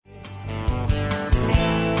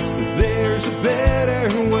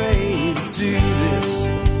better way to do this.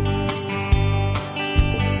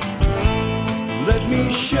 Let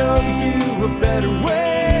me show you a better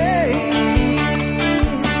way.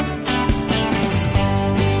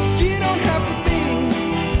 You don't have to think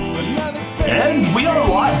another face. And we are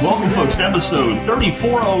live. Welcome, folks, to episode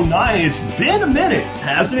 3409. It's been a minute,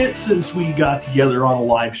 hasn't it, since we got together on a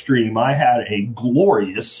live stream. I had a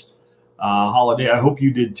glorious holiday. I hope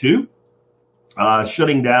you did too.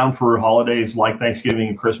 Shutting down for holidays like Thanksgiving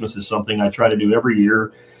and Christmas is something I try to do every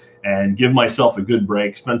year and give myself a good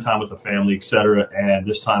break, spend time with the family, etc. And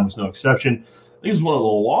this time was no exception. This is one of the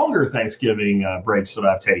longer Thanksgiving breaks that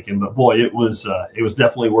I've taken, but boy, it was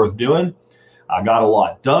definitely worth doing. I got a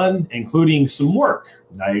lot done, including some work.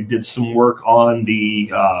 I did some work on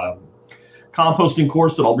the composting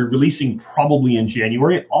course that I'll be releasing probably in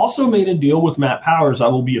January. Also made a deal with Matt Powers. I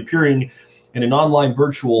will be appearing in an online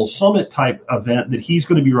virtual summit type event that he's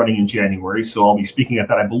going to be running in January. So I'll be speaking at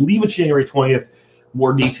that. I believe it's January 20th.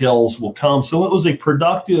 More details will come. So it was a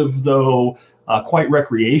productive, though quite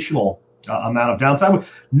recreational amount of downtime.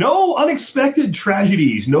 No unexpected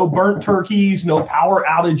tragedies, no burnt turkeys, no power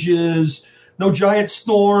outages, no giant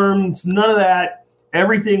storms, none of that.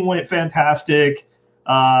 Everything went fantastic.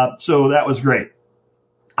 So that was great.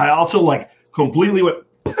 I also completely went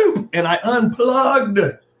poop and I unplugged.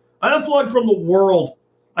 I unplugged from the world.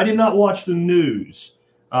 I did not watch the news.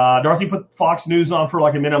 Dorothy put Fox News on for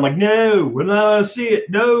like a minute. I'm like, no, we're not going to see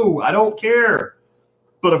it. No, I don't care.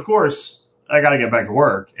 But of course, I got to get back to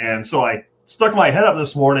work. And so I stuck my head up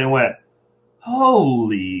this morning and went,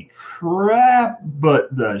 holy crap,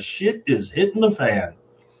 but the shit is hitting the fan.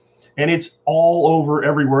 And it's all over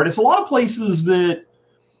everywhere. And it's a lot of places that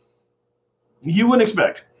you wouldn't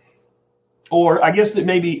expect. Or I guess that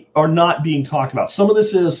maybe are not being talked about. Some of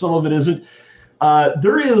this is, some of it isn't.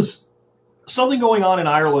 There is something going on in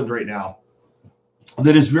Ireland right now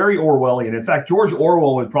that is very Orwellian. In fact, George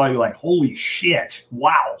Orwell would probably be like, holy shit,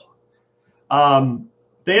 wow.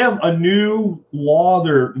 They have a new law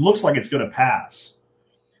there, looks like it's going to pass,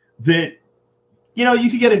 that,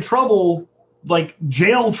 you could get in trouble, like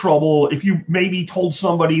jail trouble, if you maybe told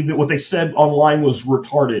somebody that what they said online was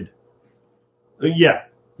retarded. Yeah.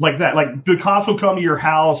 Like that, like the cops will come to your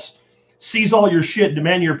house, seize all your shit,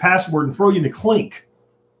 demand your password, and throw you in the clink.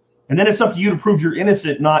 And then it's up to you to prove you're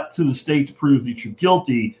innocent, not to the state to prove that you're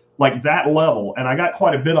guilty, like that level. And I got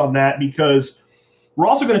quite a bit on that because we're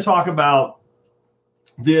also going to talk about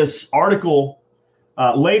this article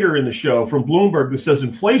later in the show from Bloomberg that says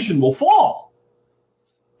inflation will fall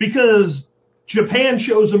because Japan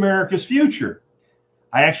shows America's future.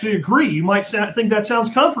 I actually agree. You might think that sounds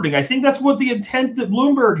comforting. I think that's what the intent that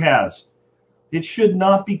Bloomberg has. It should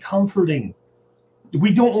not be comforting.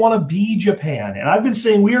 We don't want to be Japan. And I've been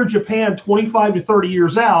saying we are Japan 25 to 30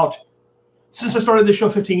 years out since I started this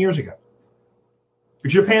show 15 years ago.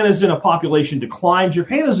 Japan is in a population decline.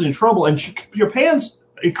 Japan is in trouble. And Japan's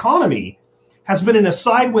economy has been in a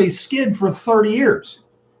sideways skid for 30 years.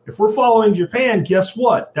 If we're following Japan, guess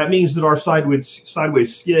what? That means that our sideways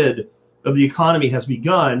skid of the economy has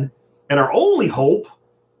begun, and our only hope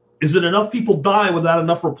is that enough people die without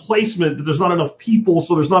enough replacement, that there's not enough people,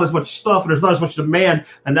 so there's not as much stuff, and there's not as much demand,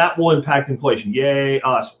 and that will impact inflation. Yay,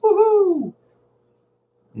 us. Woohoo!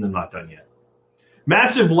 And they're not done yet.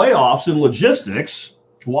 Massive layoffs in logistics.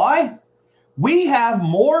 Why? We have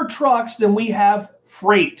more trucks than we have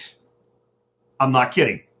freight. I'm not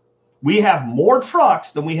kidding. We have more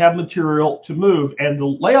trucks than we have material to move, and the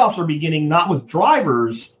layoffs are beginning not with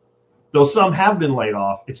drivers, though some have been laid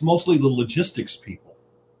off. It's mostly the logistics people,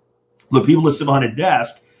 the people that sit behind a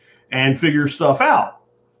desk and figure stuff out.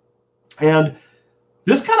 And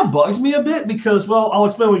this kind of bugs me a bit because, well, I'll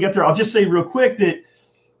explain when we get there. I'll just say real quick that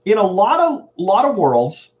in a lot of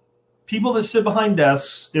worlds, people that sit behind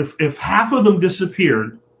desks, if half of them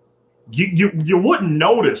disappeared, you wouldn't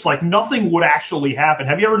notice. Like nothing would actually happen.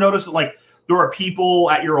 Have you ever noticed that like there are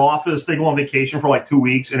people at your office, they go on vacation for like 2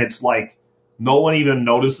 weeks, and it's like no one even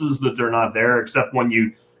notices that they're not there except when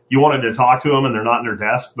you wanted to talk to them and they're not in their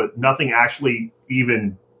desk, but nothing actually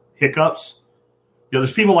even hiccups.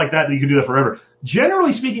 There's people like that you can do that forever.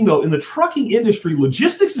 Generally speaking, though, in the trucking industry,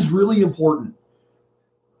 logistics is really important.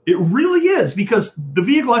 It really is, because the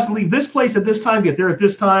vehicle has to leave this place at this time, get there at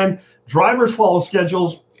this time. Drivers follow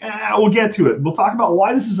schedules. We'll get to it. We'll talk about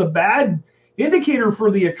why this is a bad indicator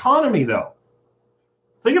for the economy, though.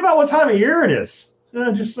 Think about what time of year it is.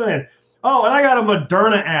 Just saying. Oh, and I got a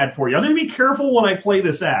Moderna ad for you. I'm going to be careful when I play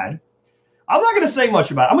this ad. I'm not going to say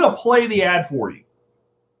much about it. I'm going to play the ad for you.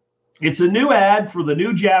 It's a new ad for the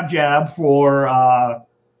new jab for,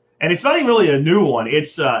 and it's not even really a new one.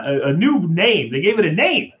 It's a new name. They gave it a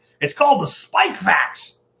name. It's called the Spike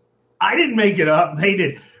Facts. I didn't make it up. They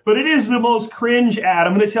did. But it is the most cringe ad.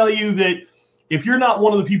 I'm going to tell you that if you're not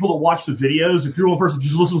one of the people that watch the videos, if you're one person who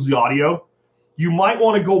just listens to the audio, you might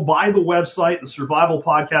want to go by the website,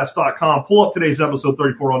 thesurvivalpodcast.com, pull up today's episode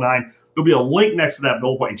 3409. There'll be a link next to that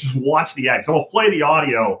bill point. Just watch the ad. So I'm going to play the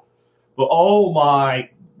audio. But oh my,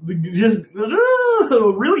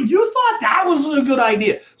 really? You thought that was a good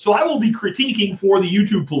idea? So I will be critiquing for the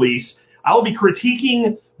YouTube police. I will be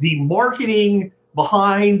critiquing the marketing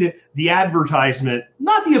behind the advertisement,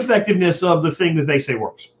 not the effectiveness of the thing that they say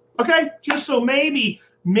works. Okay? Just so maybe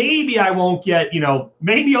I won't get,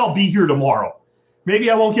 maybe I'll be here tomorrow. Maybe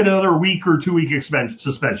I won't get another week or 2 week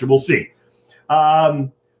suspension. We'll see.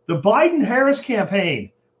 The Biden-Harris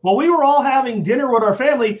campaign. While we were all having dinner with our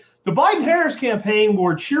family, the Biden-Harris campaign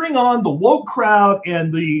were cheering on the woke crowd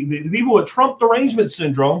and the people with Trump derangement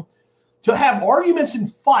syndrome to have arguments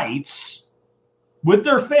and fights with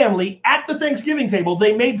their family at the Thanksgiving table.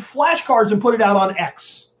 They made flashcards and put it out on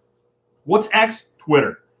X. What's X?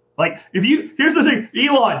 Twitter. Like, here's the thing,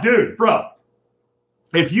 Elon, dude, bro,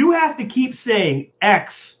 if you have to keep saying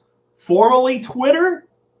X, formerly Twitter,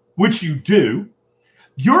 which you do,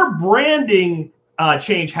 your branding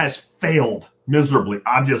change has failed miserably.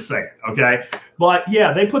 I'm just saying, okay? But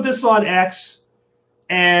yeah, they put this on X,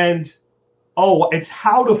 and it's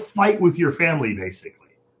how to fight with your family, basically.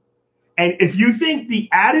 And if you think the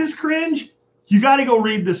ad is cringe, you got to go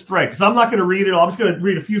read this thread, because I'm not going to read it. I'm just going to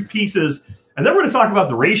read a few pieces, and then we're going to talk about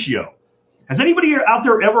the ratio. Has anybody out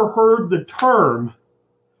there ever heard the term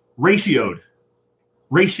ratioed?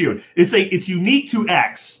 Ratioed. It's unique to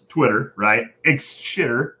X, Twitter, right?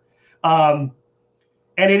 X-shitter. And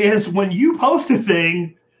it is when you post a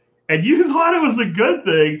thing and you thought it was a good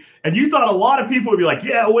thing and you thought a lot of people would be like,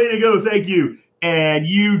 yeah, way to go, thank you. And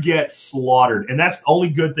you get slaughtered. And that's the only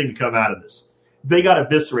good thing to come out of this. They got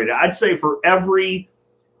eviscerated. I'd say for every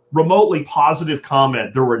remotely positive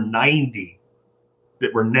comment, there were 90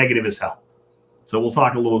 that were negative as hell. So we'll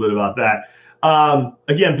talk a little bit about that.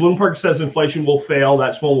 Again, Bloomberg says inflation will fail.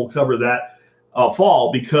 That's when we'll cover that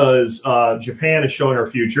fall because Japan is showing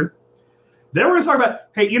our future. Then we're going to talk about,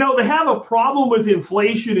 hey, they have a problem with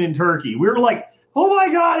inflation in Turkey. We were like, oh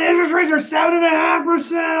my God, interest rates are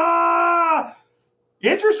 7.5%. Ah!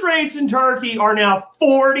 Interest rates in Turkey are now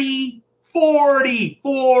 40%.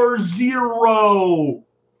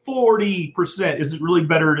 Is it really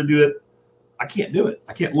better to do it? I can't do it.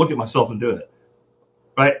 I can't look at myself and do it.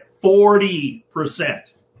 Right? 40%.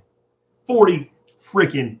 40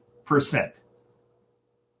 freaking percent.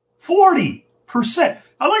 40%.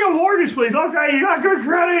 I'd like a mortgage, please. Okay, you got good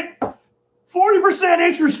credit.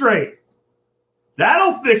 40% interest rate.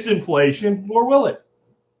 That'll fix inflation, or will it?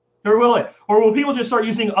 Or will it? Or will people just start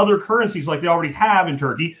using other currencies like they already have in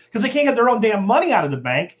Turkey because they can't get their own damn money out of the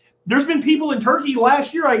bank? There's been people in Turkey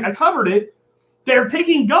last year, I covered it, they're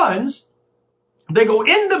taking guns, they go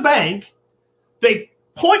in the bank, they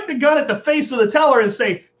point the gun at the face of the teller and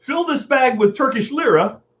say, fill this bag with Turkish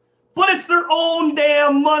lira, but it's their own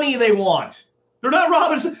damn money they want. They're not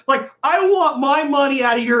robbing. Like, I want my money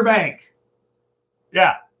out of your bank.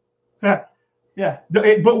 Yeah. But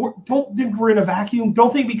don't think we're in a vacuum.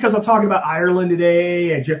 Don't think because I'm talking about Ireland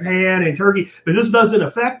today and Japan and Turkey that this doesn't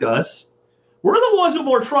affect us. We're the ones with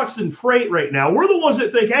more trucks than freight right now. We're the ones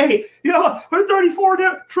that think, hey, we're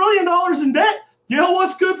 $34 trillion in debt. You know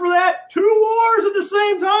what's good for that? 2 wars at the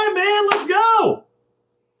same time, man. Let's go.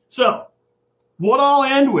 So, what I'll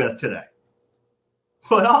end with today.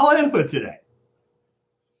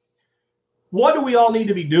 What do we all need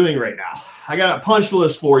to be doing right now? I got a punch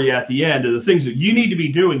list for you at the end of the things that you need to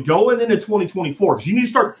be doing going into 2024 because you need to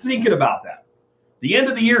start thinking about that. The end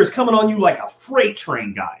of the year is coming on you like a freight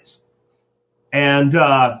train, guys. And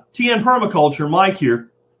TN Permaculture, Mike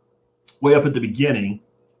here, way up at the beginning,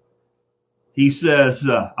 he says,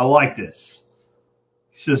 I like this.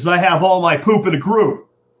 He says, I have all my poop in a group.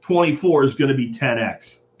 24 is going to be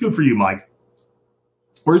 10x. Good for you, Mike.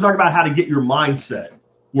 We're going to talk about how to get your mindset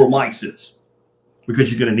where Mike's is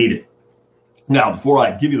because you're going to need it. Now, before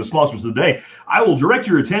I give you the sponsors of the day, I will direct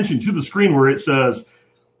your attention to the screen where it says,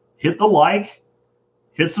 hit the like,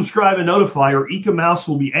 hit subscribe and notify, or Eka Mouse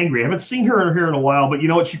will be angry. I haven't seen her here in a while, but you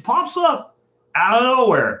know what? She pops up out of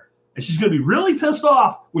nowhere, and she's going to be really pissed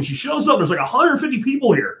off when she shows up. There's like 150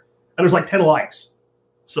 people here, and there's like 10 likes.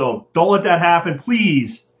 So don't let that happen.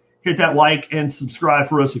 Please hit that like and subscribe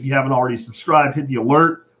for us if you haven't already subscribed. Hit the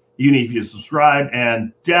alert, even if you subscribe,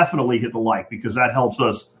 and definitely hit the like because that helps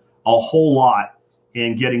us a whole lot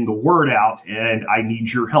in getting the word out, and I need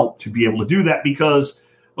your help to be able to do that because,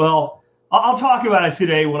 well, I'll talk about it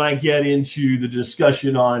today when I get into the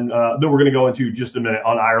discussion on that we're going to go into just a minute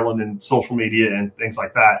on Ireland and social media and things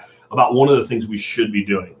like that, about one of the things we should be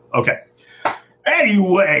doing. Okay.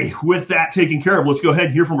 Anyway, with that taken care of, let's go ahead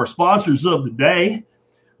and hear from our sponsors of the day.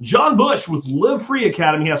 John Bush with Live Free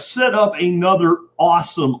Academy has set up another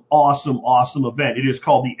awesome event. It is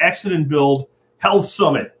called the Exit and Build Health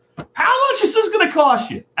Summit. How much is this going to cost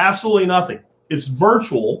you? Absolutely nothing. It's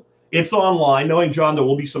virtual. It's online. Knowing John, there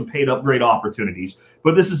will be some paid upgrade opportunities.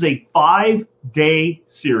 But this is a 5-day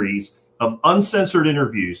series of uncensored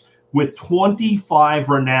interviews with 25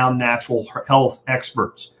 renowned natural health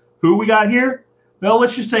experts. Who we got here? Well,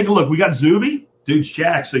 let's just take a look. We got Zuby. Dude's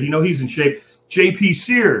jacked, so you know he's in shape. J.P.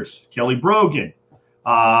 Sears, Kelly Brogan,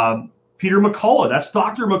 Peter McCullough. That's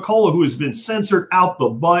Dr. McCullough, who has been censored out the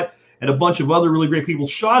butt, and a bunch of other really great people.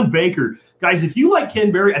 Sean Baker. Guys, if you like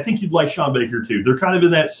Ken Berry, I think you'd like Sean Baker too. They're kind of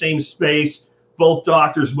in that same space. Both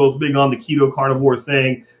doctors, both big on the keto carnivore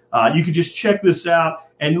thing. You can just check this out.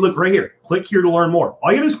 And look right here. Click here to learn more.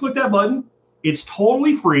 All you gotta do is click that button. It's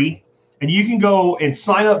totally free. And you can go and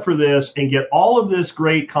sign up for this and get all of this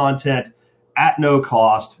great content at no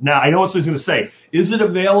cost. Now, I know what someone's going to say. Is it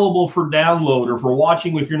available for download or for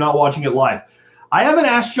watching if you're not watching it live? I haven't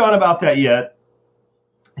asked John about that yet.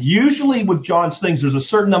 Usually with John's things, there's a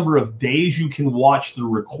certain number of days you can watch the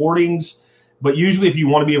recordings. But usually if you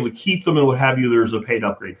want to be able to keep them and what have you, there's a paid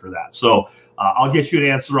upgrade for that. So I'll get you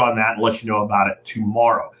an answer on that and let you know about it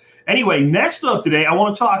tomorrow. Anyway, next up today, I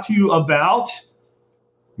want to talk to you about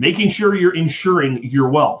making sure you're insuring your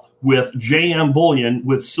wealth with JM Bullion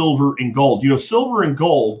with silver and gold. You know, silver and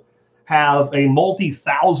gold have a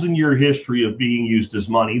multi-thousand-year history of being used as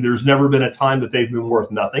money. There's never been a time that they've been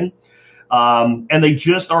worth nothing. And they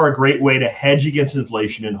just are a great way to hedge against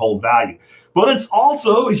inflation and hold value. But it's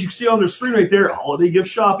also, as you can see on the screen right there, holiday gift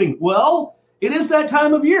shopping. Well, it is that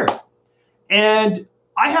time of year. And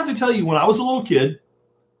I have to tell you, when I was a little kid,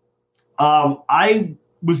 I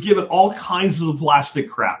was given all kinds of plastic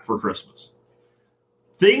crap for Christmas.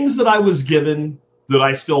 Things that I was given that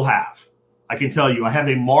I still have. I can tell you, I have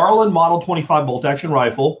a Marlin Model 25 bolt-action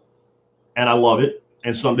rifle, and I love it,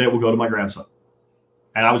 and someday it will go to my grandson.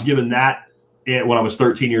 And I was given that when I was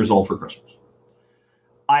 13 years old for Christmas.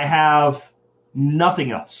 I have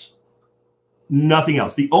nothing else. Nothing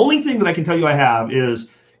else. The only thing that I can tell you I have is,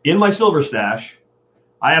 in my silver stash,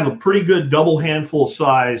 I have a pretty good double handful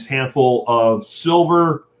of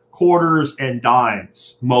silver quarters and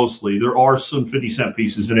dimes, mostly. There are some 50-cent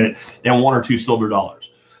pieces in it and 1 or 2 silver dollars.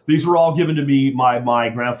 These were all given to me by my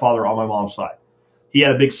grandfather on my mom's side. He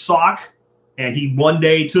had a big sock, and he one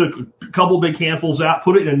day took a couple big handfuls out,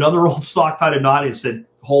 put it in another old sock, tied a knot, and said,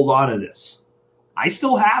 hold on to this. I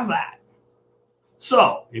still have that.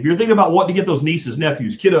 So, if you're thinking about what to get those nieces,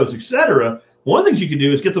 nephews, kiddos, etc., one of the things you can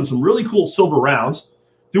do is get them some really cool silver rounds.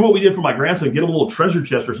 Do what we did for my grandson, get him a little treasure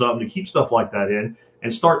chest or something to keep stuff like that in,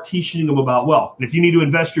 and start teaching them about wealth. And if you need to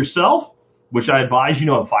invest yourself, which I advise,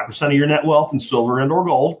 5% of your net wealth in silver and or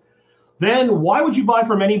gold, then why would you buy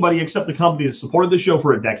from anybody except the company that supported the show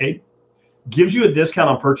for a decade, gives you a discount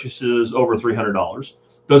on purchases over $300,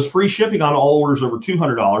 does free shipping on all orders over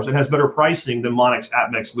 $200, and has better pricing than Monex,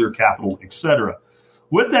 APMEX, Lear Capital, etc.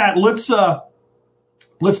 With that,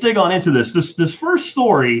 let's dig on into this. This first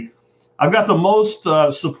story, I've got the most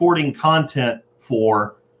supporting content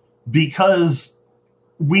for, because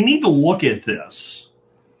we need to look at this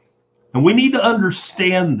and we need to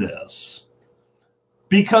understand this,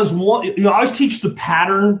 because I always teach the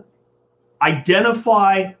pattern.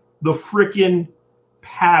 Identify the frickin'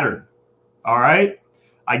 pattern. All right?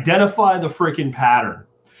 Identify the frickin' pattern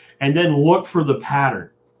and then look for the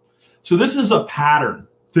pattern. So this is a pattern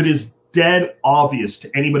that is dead obvious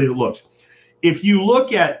to anybody that looks. If you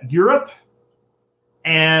look at Europe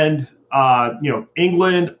and,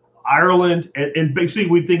 England, Ireland, and basically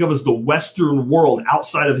we think of as the Western world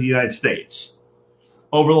outside of the United States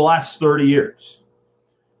over the last 30 years,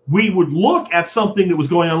 we would look at something that was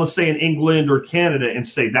going on, let's say in England or Canada, and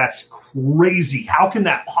say, that's crazy. How can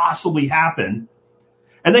that possibly happen?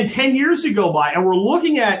 And then 10 years go by and we're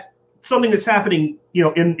looking at something that's happening,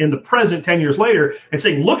 in the present 10 years later and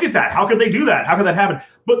saying, look at that. How could they do that? How could that happen?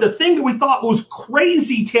 But the thing that we thought was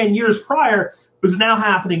crazy 10 years prior is now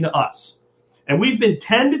happening to us. And we've been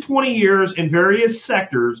 10 to 20 years in various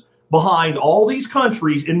sectors behind all these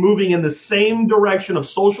countries in moving in the same direction of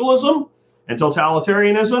socialism and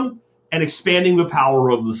totalitarianism and expanding the power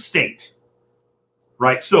of the state.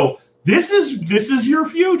 Right? So this is your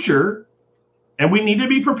future, and we need to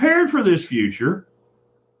be prepared for this future.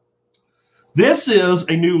 This is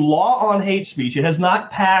a new law on hate speech. It has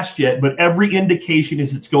not passed yet, but every indication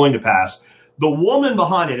is it's going to pass. The woman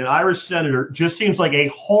behind it, an Irish senator, just seems like a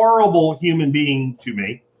horrible human being to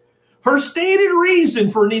me. Her stated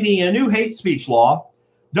reason for needing a new hate speech law: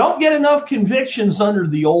 don't get enough convictions under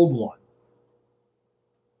the old one.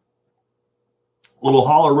 A little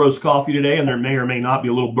holler roast coffee today, and there may or may not be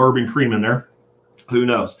a little bourbon cream in there. Who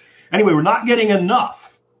knows? Anyway, we're not getting not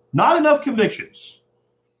enough convictions.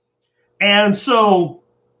 And so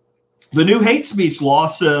the new hate speech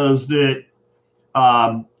law says that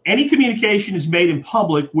any communication is made in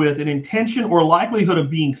public with an intention or likelihood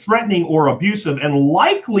of being threatening or abusive and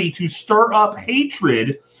likely to stir up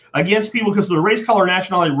hatred against people because of their race, color,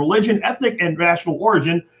 nationality, religion, ethnic and national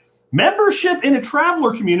origin, membership in a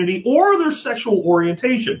traveler community, or their sexual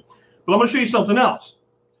orientation. But I'm going to show you something else.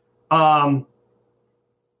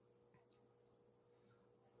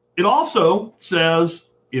 It also says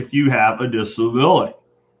if you have a disability.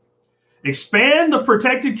 Expand the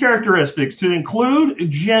protected characteristics to include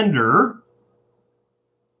gender,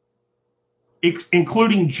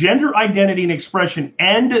 including gender identity and expression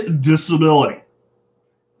and disability.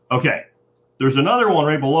 Okay. There's another one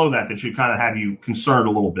right below that should kind of have you concerned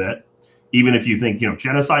a little bit, even if you think,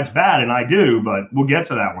 genocide's bad, and I do, but we'll get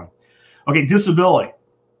to that one. Okay, disability.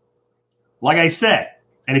 Like I said,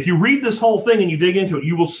 and if you read this whole thing and you dig into it,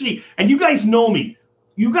 you will see, and you guys know me.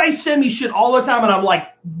 You guys send me shit all the time, and I'm like,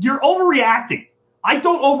 you're overreacting. I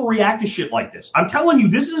don't overreact to shit like this. I'm telling you,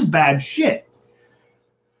 this is bad shit.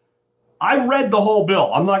 I read the whole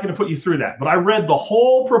bill. I'm not going to put you through that, but I read the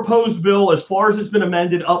whole proposed bill as far as it's been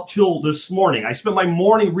amended up till this morning. I spent my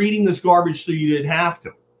morning reading this garbage so you didn't have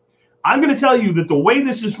to. I'm going to tell you that the way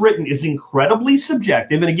this is written is incredibly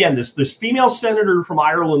subjective. And again, this female senator from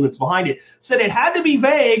Ireland that's behind it said it had to be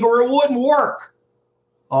vague or it wouldn't work.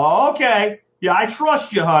 Okay. Yeah, I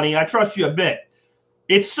trust you, honey. I trust you a bit.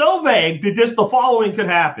 It's so vague that the following could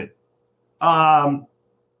happen.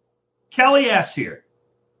 Kelly S. here.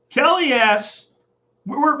 Kelly S.,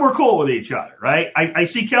 we're cool with each other, right? I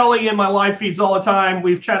see Kelly in my live feeds all the time.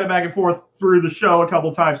 We've chatted back and forth through the show a couple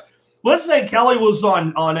of times. Let's say Kelly was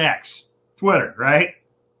on X, Twitter, right?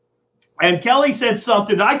 And Kelly said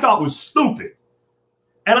something that I thought was stupid.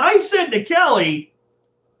 And I said to Kelly,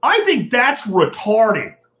 I think that's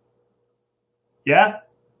retarded. Yeah?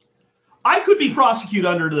 I could be prosecuted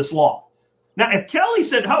under this law. Now, if Kelly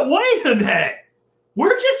said, oh, wait a minute,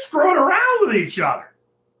 we're just screwing around with each other.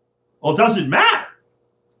 Well, it doesn't matter.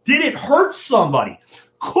 Did it hurt somebody?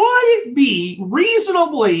 Could it be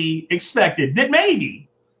reasonably expected that maybe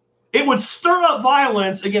it would stir up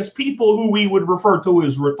violence against people who we would refer to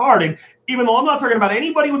as retarded, even though I'm not talking about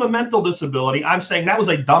anybody with a mental disability? I'm saying that was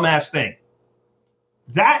a dumbass thing.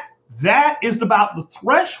 That is about the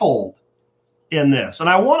threshold in this. And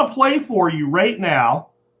I want to play for you right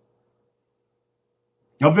now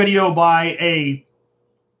a video by a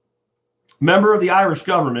member of the Irish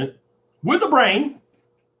government with a brain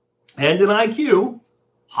and an IQ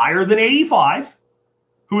higher than 85,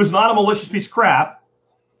 who is not a malicious piece of crap,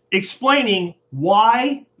 explaining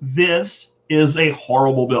why this is a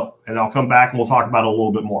horrible bill. And I'll come back and we'll talk about it a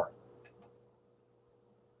little bit more.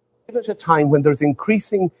 At a time when there's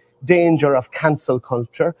increasing danger of cancel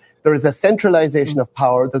culture, there is a centralization of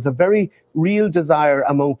power. There's a very real desire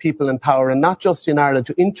among people in power, and not just in Ireland,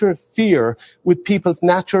 to interfere with people's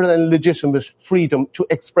natural and legitimate freedom to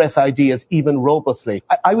express ideas, even robustly.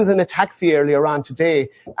 I was in a taxi earlier on today,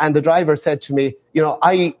 and the driver said to me,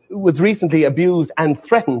 I was recently abused and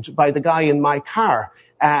threatened by the guy in my car.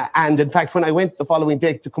 And in fact, when I went the following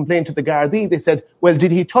day to complain to the Gardaí, they said, well,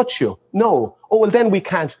 did he touch you? No. Oh, well, then we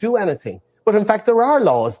can't do anything. But in fact, there are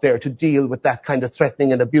laws there to deal with that kind of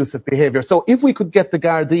threatening and abusive behaviour. So if we could get the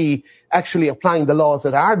Gardaí actually applying the laws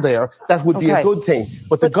that are there, that would be a good thing.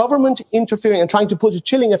 But the government interfering and trying to put a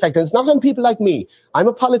chilling effect, and it's not on people like me. I'm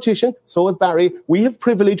a politician, so is Barry. We have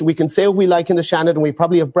privilege. We can say what we like in the Shannon, and we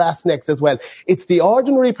probably have brass necks as well. It's the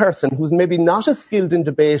ordinary person who's maybe not as skilled in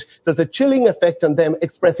debate. There's a chilling effect on them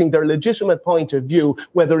expressing their legitimate point of view,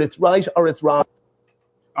 whether it's right or it's wrong.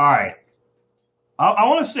 All right. I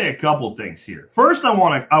want to say a couple things here. First, I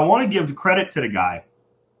want to give the credit to the guy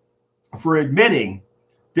for admitting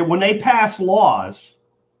that when they pass laws,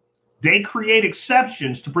 they create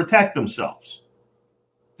exceptions to protect themselves.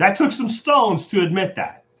 That took some stones to admit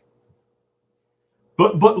that.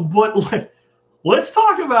 But let's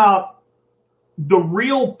talk about the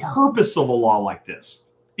real purpose of a law like this.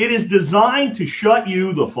 It is designed to shut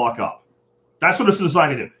you the fuck up. That's what it's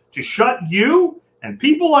designed to do. To shut you and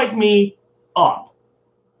people like me up.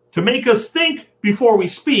 To make us think before we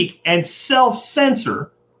speak and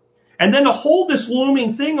self-censor, and then to hold this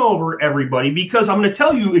looming thing over everybody, because I'm going to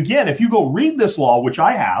tell you again, if you go read this law, which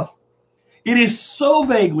I have, it is so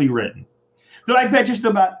vaguely written. that I bet just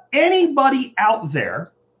about anybody out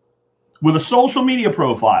there with a social media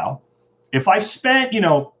profile, if I spent,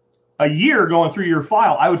 a year going through your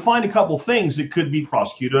file, I would find a couple things that could be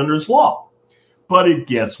prosecuted under this law. But it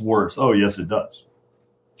gets worse. Oh, yes, it does.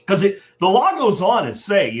 Because the law goes on and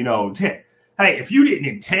say, hey, if you didn't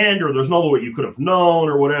intend or there's no way you could have known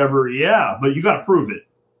or whatever, yeah, but you got to prove it.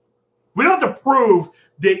 We don't have to prove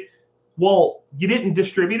that, well, you didn't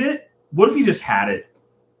distribute it. What if you just had it?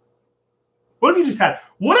 What if you just had it?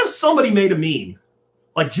 What if somebody made a meme?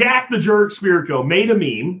 Like Jack the Jerk Spirko made a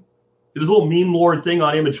meme. It was a little meme lord thing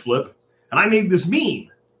on Image Flip. And I made this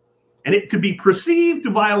meme. And it could be perceived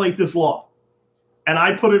to violate this law. And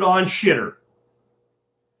I put it on Shitter.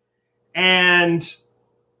 And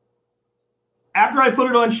after I put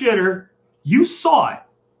it on Shitter, you saw it.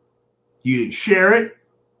 You didn't share it.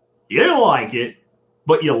 You didn't like it.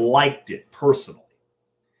 But you liked it personally.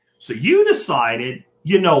 So you decided,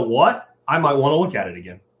 you know what? I might want to look at it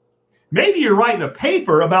again. Maybe you're writing a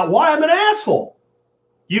paper about why I'm an asshole.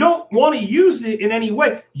 You don't want to use it in any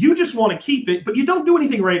way. You just want to keep it, but you don't do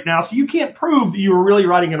anything right now, so you can't prove that you were really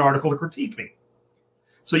writing an article to critique me.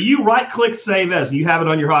 So you right-click Save As, and you have it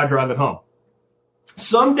on your hard drive at home.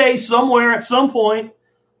 Someday, somewhere, at some point,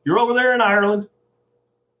 you're over there in Ireland.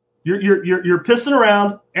 You're pissing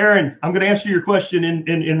around. Aaron, I'm going to answer your question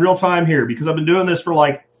in real time here because I've been doing this for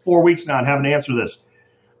like 4 weeks now and haven't answered this.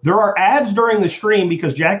 There are ads during the stream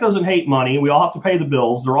because Jack doesn't hate money. We all have to pay the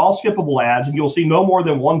bills. They're all skippable ads, and you'll see no more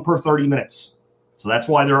than one per 30 minutes. So that's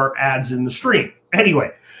why there are ads in the stream. Anyway,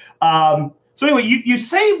 you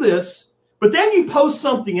save this, but then you post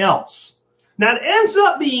something else. Now, it ends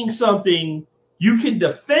up being something you can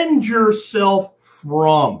defend yourself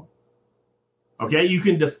from. Okay? You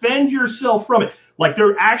can defend yourself from it. Like,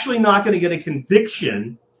 they're actually not going to get a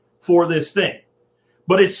conviction for this thing.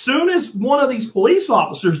 But as soon as one of these police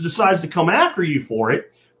officers decides to come after you for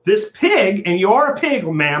it, this pig, and you are a pig,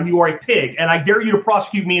 ma'am, you are a pig, and I dare you to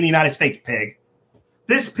prosecute me in the United States, pig.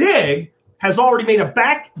 This pig has already made a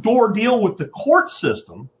backdoor deal with the court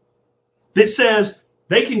system that says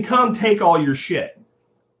they can come take all your shit.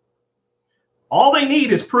 All they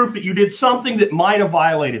need is proof that you did something that might have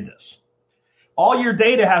violated this. All your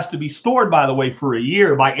data has to be stored, by the way, for a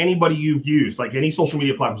year by anybody you've used, like any social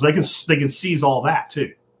media platforms. They can seize all that,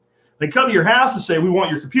 too. They come to your house and say, we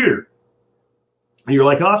want your computer. And you're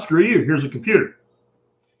like, oh, screw you. Here's a computer.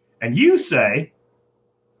 And you say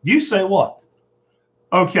what?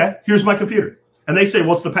 Okay, here's my computer. And they say,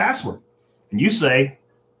 what's the password? And you say,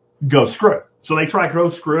 go screw. So they try go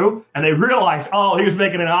screw, and they realize, oh, he was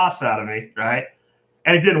making an ass out of me, right?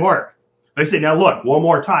 And it didn't work. They say, now look, one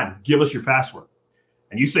more time, give us your password.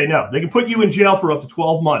 And you say no. They can put you in jail for up to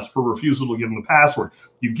 12 months for refusal to give them the password.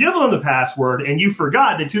 You give them the password, and you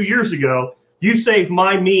forgot that 2 years ago, you saved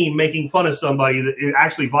my meme making fun of somebody that it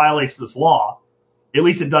actually violates this law. At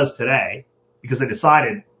least it does today, because they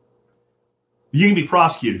decided you can be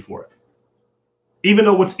prosecuted for it. Even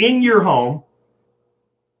though what's in your home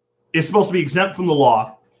is supposed to be exempt from the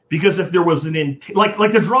law, because if there was like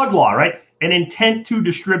the drug law, right? An intent to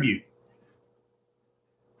distribute.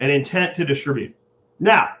 An intent to distribute.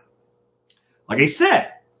 Now, like I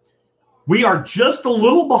said, we are just a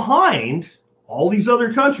little behind all these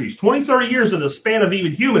other countries. 20, 30 years in the span of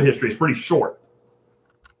even human history is pretty short.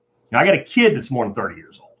 Now, I got a kid that's more than 30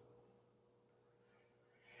 years old.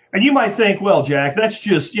 And you might think, well, Jack, that's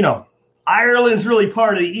just, Ireland's really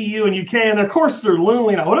part of the EU and UK, and of course they're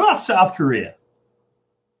lonely. What about South Korea?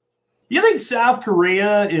 You think South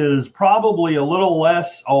Korea is probably a little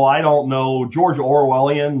less, George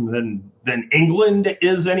Orwellian than England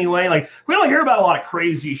is anyway? Like, we don't hear about a lot of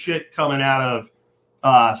crazy shit coming out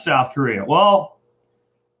of South Korea. Well,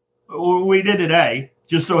 we did today.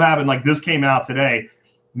 Just so happened, like this came out today.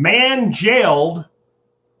 Man jailed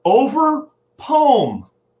over poem.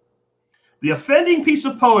 The offending piece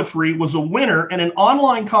of poetry was a winner in an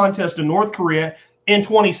online contest in North Korea in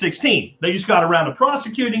 2016. They just got around to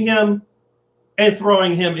prosecuting him and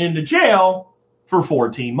throwing him into jail for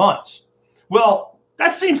 14 months. Well,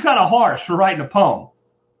 that seems kind of harsh for writing a poem,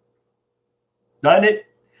 doesn't it?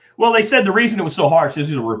 Well, they said the reason it was so harsh is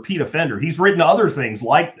he's a repeat offender. He's written other things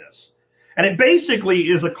like this. And it basically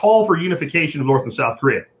is a call for unification of North and South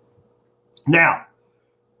Korea. Now,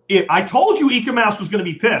 I told you Ika Mouse was going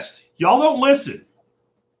to be pissed. Y'all don't listen.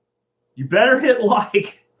 You better hit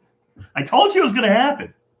like. I told you it was going to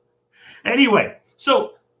happen. Anyway,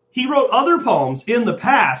 so he wrote other poems in the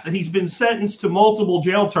past, and he's been sentenced to multiple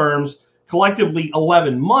jail terms, collectively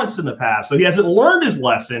 11 months in the past. So he hasn't learned his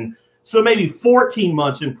lesson, so maybe 14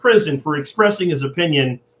 months in prison for expressing his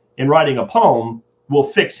opinion and writing a poem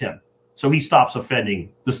will fix him. So he stops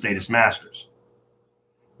offending the statist masters.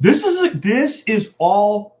 This is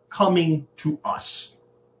all coming to us.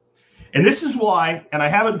 And this is why, and I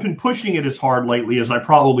haven't been pushing it as hard lately as I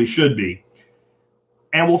probably should be.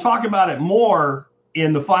 And we'll talk about it more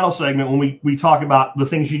in the final segment when we talk about the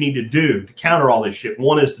things you need to do to counter all this shit.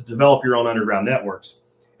 One is to develop your own underground networks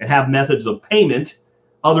and have methods of payment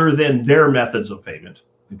other than their methods of payment.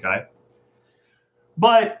 Okay?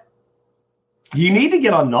 But you need to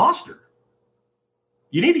get on Nostr.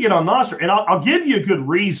 You need to get on Nostr. And I'll give you a good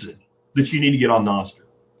reason that you need to get on Nostr.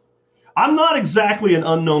 I'm not exactly an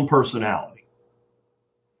unknown personality.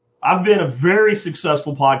 I've been a very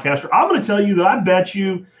successful podcaster. I'm going to tell you that I bet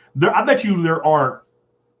you there aren't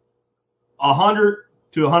 100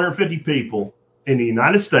 to 150 people in the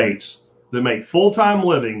United States that make full-time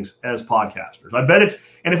livings as podcasters. I bet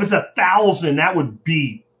and if it's 1,000, that would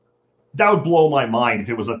blow my mind if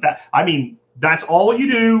it was I mean, that's all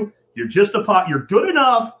you do. You're just you're good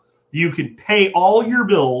enough. You can pay all your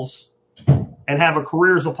bills and have a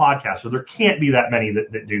career as a podcaster. There can't be that many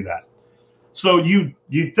that do that. So you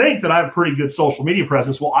think that I have a pretty good social media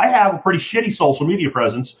presence. Well, I have a pretty shitty social media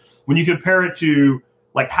presence when you compare it to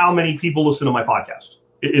like how many people listen to my podcast.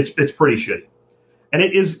 It's pretty shitty. And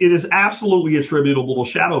it is absolutely attributable to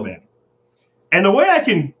shadow banning. And the way I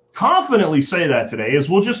can confidently say that today is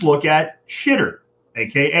we'll just look at Shitter,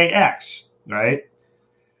 aka X, right?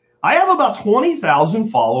 I have about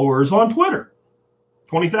 20,000 followers on Twitter.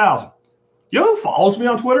 20,000. You know who follows me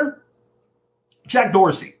on Twitter? Jack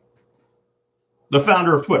Dorsey, the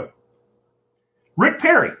founder of Twitter. Rick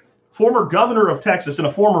Perry, former governor of Texas and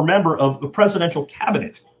a former member of the presidential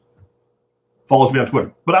cabinet, follows me on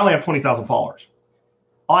Twitter. But I only have 20,000 followers.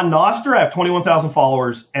 On Nostr, I have 21,000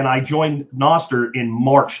 followers, and I joined Nostr in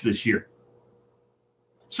March this year.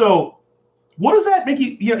 So what does that make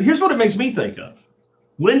you know, here's what it makes me think of.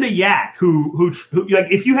 Linda Yak, who like,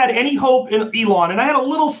 if you had any hope in Elon, and I had a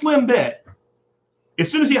little slim bit,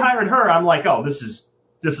 as soon as he hired her, I'm like, oh, this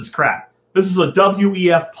is crap. This is a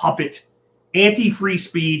WEF puppet, anti-free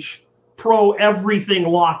speech, pro-everything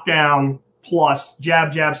lockdown, plus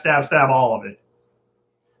jab, jab, stab, stab, all of it.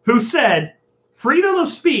 Who said, freedom of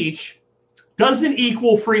speech doesn't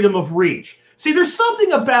equal freedom of reach. See, there's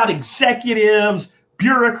something about executives,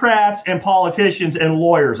 bureaucrats, and politicians and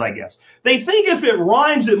lawyers, I guess. They think if it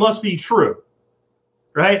rhymes, it must be true.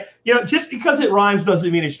 Right? You know, just because it rhymes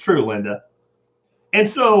doesn't mean it's true, Linda. And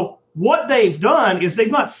so what they've done is they've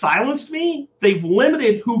not silenced me. They've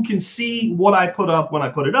limited who can see what I put up when I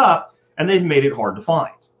put it up, and they've made it hard to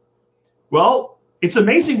find. Well, it's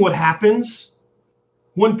amazing what happens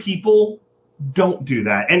when people don't do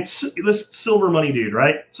that. And this Silver Money dude,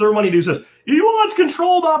 right? Silver Money dude says, Elon's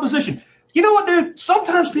controlled opposition. You know what, dude?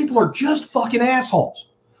 Sometimes people are just fucking assholes.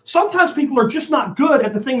 Sometimes people are just not good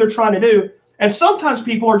at the thing they're trying to do. And sometimes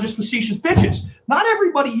people are just facetious bitches. Not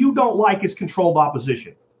everybody you don't like is controlled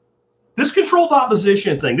opposition. This controlled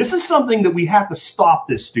opposition thing, this is something that we have to stop,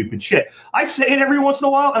 this stupid shit. I say it every once in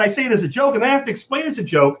a while, and I say it as a joke, and I have to explain it as a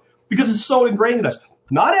joke because it's so ingrained in us.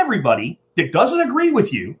 Not everybody that doesn't agree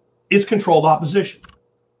with you is controlled opposition.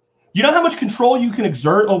 You know how much control you can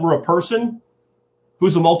exert over a person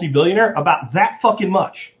who's a multi-billionaire? About that fucking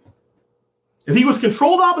much. If he was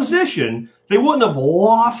controlled opposition, they wouldn't have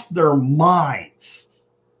lost their minds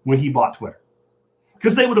when he bought Twitter.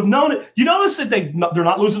 Because they would have known it. You notice that they're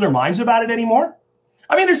not losing their minds about it anymore?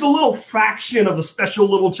 I mean, there's a little fraction of the special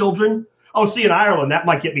little children. Oh, see, in Ireland, that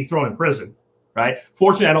might get me thrown in prison, right?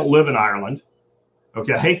 Fortunately, I don't live in Ireland,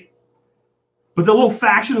 okay? But the little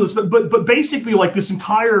faction of this, but basically, like, this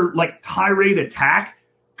entire, like, tirade attack,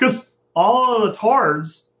 because all of the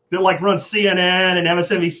tards that, like, run CNN and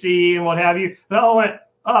MSNBC and what have you, they all went,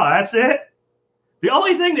 oh, that's it? The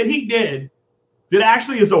only thing that he did that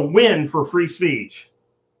actually is a win for free speech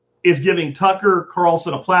is giving Tucker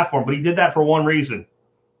Carlson a platform, but he did that for one reason.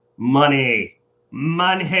 Money.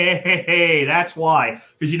 Money. That's why.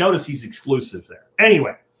 Because you notice he's exclusive there.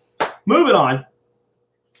 Anyway, moving on.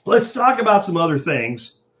 Let's talk about some other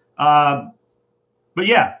things. But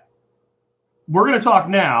yeah, we're going to talk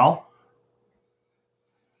now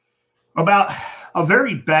about a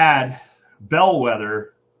very bad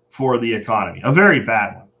bellwether for the economy. A very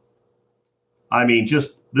bad one. I mean,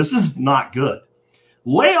 this is not good.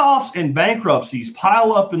 Layoffs and bankruptcies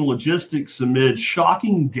pile up in logistics amid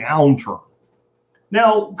shocking downturn.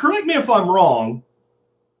 Now, correct me if I'm wrong,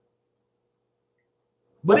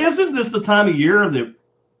 but isn't this the time of year that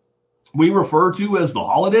we refer to as the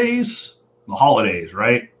holidays? The holidays,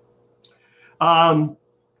 right?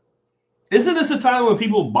 Isn't this a time when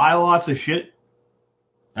people buy lots of shit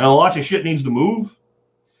and lots of shit needs to move?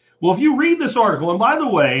 Well, if you read this article, and by the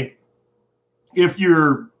way, if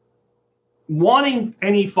you're wanting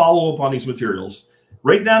any follow-up on these materials,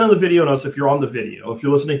 right down in the video notes if you're on the video. If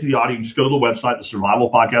you're listening to the audio, just go to the website,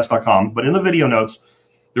 thesurvivalpodcast.com. But in the video notes,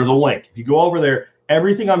 there's a link. If you go over there,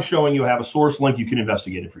 everything I'm showing you have a source link. You can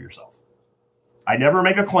investigate it for yourself. I never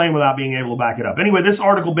make a claim without being able to back it up. Anyway, this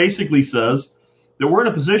article basically says that we're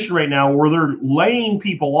in a position right now where they're laying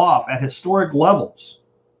people off at historic levels.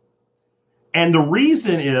 And the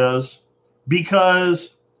reason is because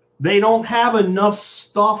they don't have enough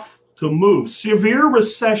stuff to move. Severe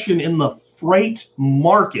recession in the freight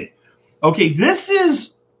market. Okay, this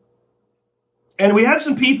is, and we have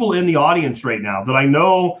some people in the audience right now that I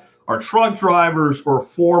know are truck drivers or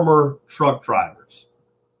former truck drivers,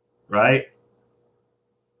 right?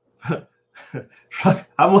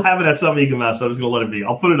 I'm laughing at something you can mess. I'm just going to let it be.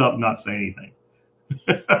 I'll put it up and not say anything.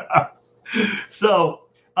 So,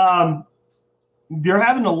 they're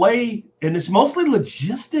having to lay, and it's mostly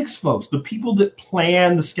logistics folks, the people that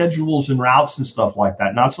plan the schedules and routes and stuff like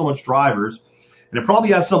that, not so much drivers. And it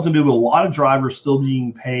probably has something to do with a lot of drivers still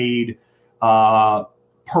being paid per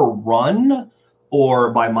run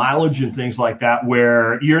or by mileage and things like that,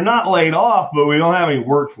 where you're not laid off, but we don't have any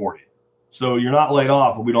work for you. So you're not laid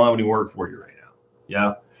off, but we don't have any work for you right now.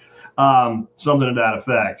 Yeah. Something to that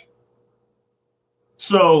effect.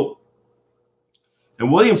 So,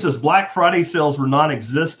 and William says Black Friday sales were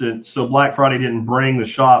non-existent, so Black Friday didn't bring the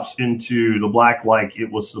shops into the black like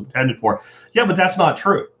it was intended for. Yeah, but that's not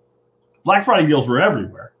true. Black Friday deals were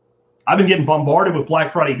everywhere. I've been getting bombarded with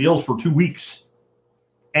Black Friday deals for 2 weeks.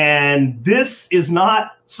 And this is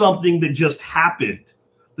not something that just happened.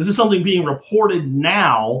 This is something being reported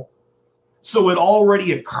now, so it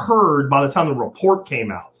already occurred by the time the report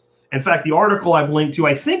came out. In fact, the article I've linked to,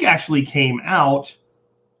 I think actually came out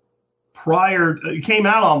it came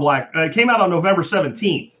out on November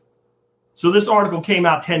 17th. So this article came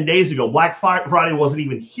out 10 days ago. Black Friday wasn't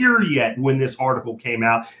even here yet when this article came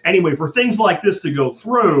out. Anyway, for things like this to go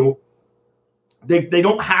through, they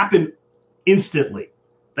don't happen instantly.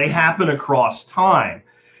 They happen across time.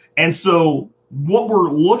 And so what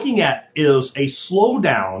we're looking at is a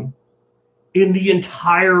slowdown in the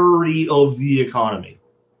entirety of the economy.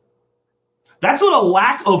 That's what a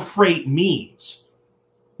lack of freight means.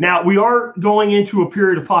 Now, we are going into a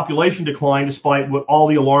period of population decline, despite what all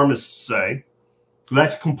the alarmists say.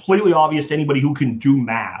 That's completely obvious to anybody who can do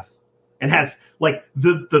math and has like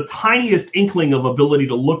the tiniest inkling of ability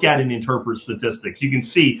to look at and interpret statistics. You can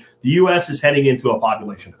see the U.S. is heading into a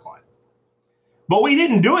population decline. But we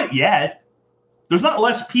didn't do it yet. There's not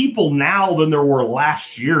less people now than there were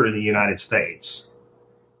last year in the United States.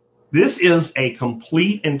 This is a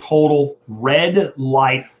complete and total red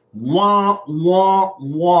light wah, wah,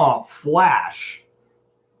 wah flash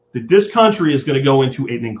that this country is going to go into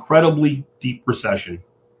an incredibly deep recession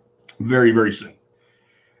very, very soon.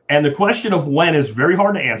 And the question of when is very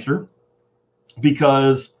hard to answer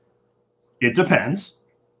because it depends.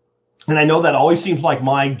 And I know that always seems like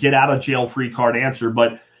my get out of jail free card answer,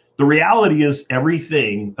 but the reality is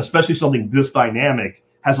everything, especially something this dynamic,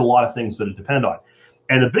 has a lot of things that it depend on.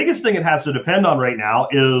 And the biggest thing it has to depend on right now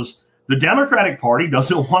is the Democratic Party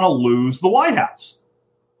doesn't want to lose the White House,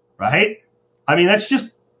 right? I mean, that's just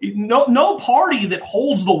no party that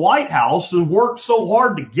holds the White House and worked so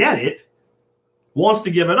hard to get it wants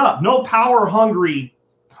to give it up. No power-hungry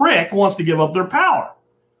prick wants to give up their power.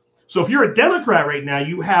 So if you're a Democrat right now,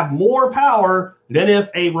 you have more power than if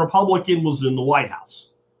a Republican was in the White House.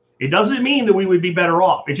 It doesn't mean that we would be better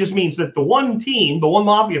off. It just means that the one team, the one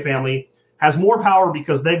mafia family, has more power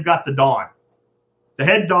because they've got the Don. The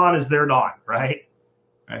head Don is their Don, right?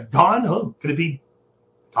 Don? Oh, could it be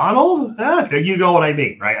Donald? There you go what I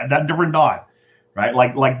mean, right? That different Don, right?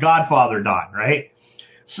 Like Godfather Don, right?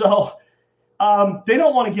 So they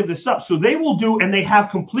don't want to give this up. So they will do, and they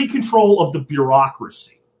have complete control of the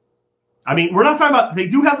bureaucracy. I mean, we're not talking about, they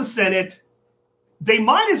do have the Senate. They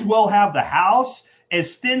might as well have the House,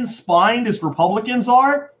 as thin-spined as Republicans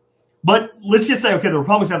are. But let's just say, okay, the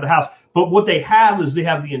Republicans have the House. But what they have is they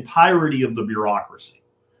have the entirety of the bureaucracy.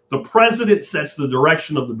 The president sets the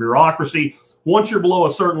direction of the bureaucracy. Once you're below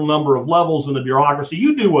a certain number of levels in the bureaucracy,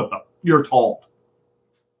 you do what you're told.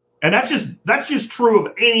 And that's just true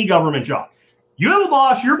of any government job. You have a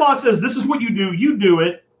boss, your boss says this is what you do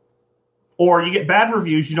it. Or you get bad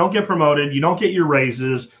reviews, you don't get promoted, you don't get your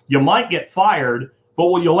raises, you might get fired, but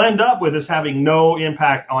what you'll end up with is having no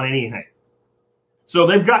impact on anything. So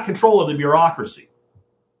they've got control of the bureaucracy.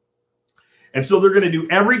 And so they're going to do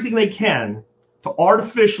everything they can to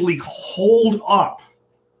artificially hold up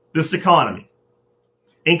this economy,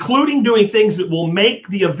 including doing things that will make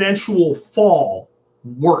the eventual fall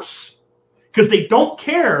worse. Because they don't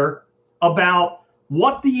care about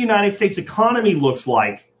what the United States economy looks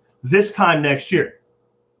like this time next year.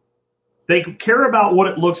 They care about what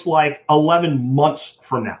it looks like 11 months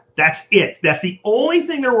from now. That's it. That's the only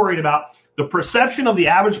thing they're worried about, the perception of the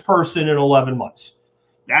average person in 11 months.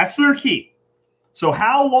 That's their key. So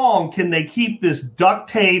how long can they keep this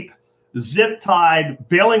duct tape, zip-tied,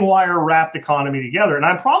 baling wire wrapped economy together? And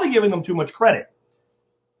I'm probably giving them too much credit.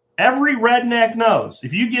 Every redneck knows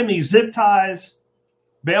if you give me zip ties,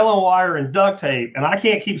 baling wire, and duct tape, and I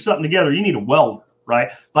can't keep something together, you need a welder, right?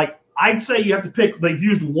 Like, I'd say you have to pick, they've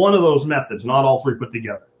used one of those methods, not all three put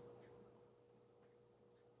together.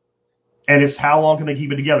 And it's how long can they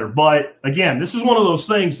keep it together? But again, this is one of those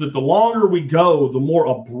things that the longer we go, the more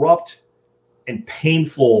abrupt and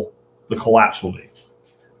painful the collapse will be.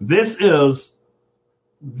 This is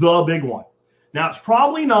the big one. Now, it's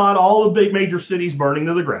probably not all the big major cities burning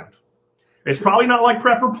to the ground. It's probably not like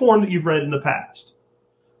prepper porn that you've read in the past.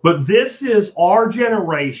 But this is our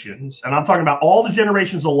generations, and I'm talking about all the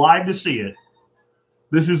generations alive to see it.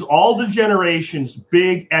 This is all the generations'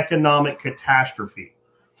 big economic catastrophe.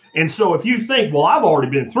 And so if you think, well, I've already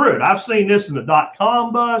been through it. I've seen this in the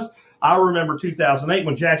dot-com bust. I remember 2008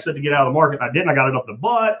 when Jack said to get out of the market. I didn't. I got it up the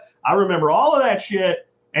butt. I remember all of that shit.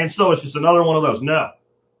 And so it's just another one of those. No.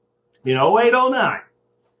 In 08, 09,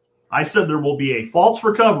 I said there will be a false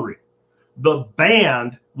recovery. The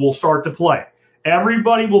band will start to play.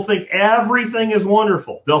 Everybody will think everything is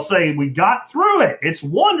wonderful. They'll say, we got through it. It's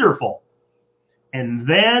wonderful. And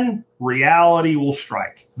then reality will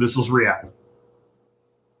strike. This is reality.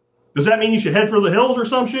 Does that mean you should head for the hills or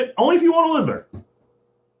some shit? Only if you want to live there.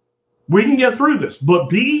 We can get through this, but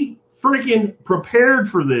be freaking prepared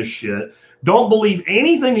for this shit. Don't believe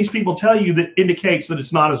anything these people tell you that indicates that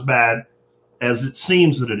it's not as bad as it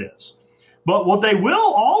seems that it is. But what they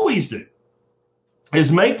will always do is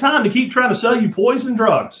make time to keep trying to sell you poison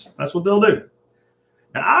drugs. That's what they'll do.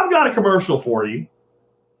 Now, I've got a commercial for you.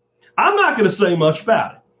 I'm not going to say much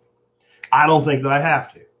about it. I don't think that I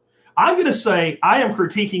have to. I'm going to say I am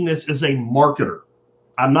critiquing this as a marketer.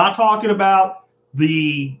 I'm not talking about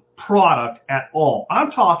the product at all.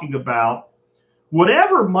 I'm talking about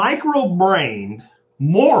whatever micro-brained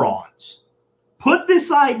morons put this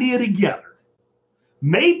idea together,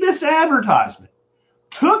 made this advertisement,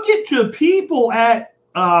 took it to people at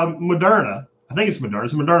Moderna. I think it's Moderna.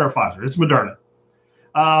 It's Moderna or Pfizer. It's Moderna.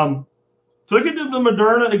 Took it to the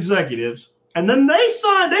Moderna executives, and then they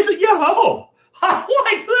signed. They said, yo, I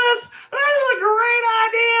like this. This is a great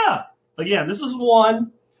idea. Again, this is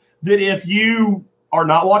one that if you are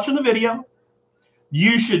not watching the video,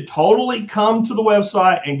 you should totally come to the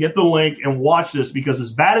website and get the link and watch this, because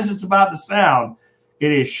as bad as it's about to sound, it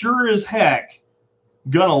is sure as heck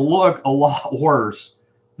going to look a lot worse.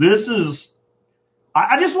 This is,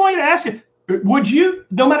 I just want you to ask you, would you,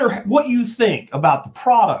 no matter what you think about the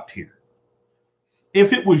product here,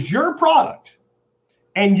 if it was your product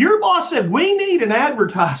and your boss said, we need an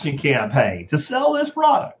advertising campaign to sell this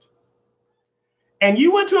product, and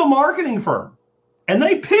you went to a marketing firm and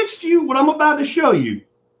they pitched you what I'm about to show you,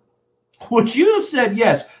 would you have said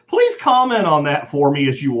yes? Please comment on that for me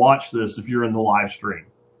as you watch this if you're in the live stream.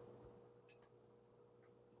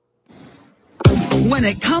 When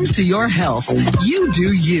it comes to your health, you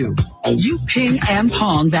do you. You ping and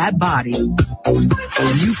pong that body.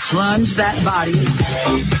 You plunge that body.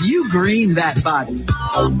 You green that body.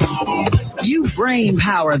 You brain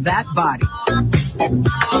power that body.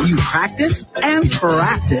 You practice and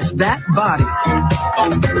practice that body.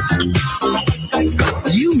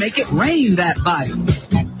 You make it rain that body.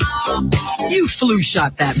 You flu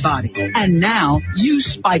shot that body. And now you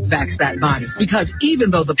Spikevax that body. Because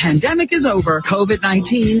even though the pandemic is over,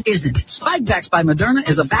 COVID-19 isn't. Spikevax by Moderna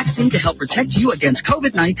is a vaccine to help protect you against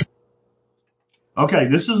COVID-19. Okay,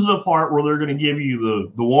 this is the part where they're going to give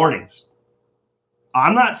you the warnings.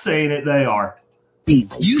 I'm not saying it, they are.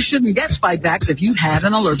 You shouldn't get Spikevax if you've had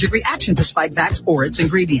an allergic reaction to Spikevax or its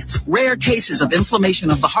ingredients. Rare cases of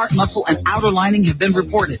inflammation of the heart muscle and outer lining have been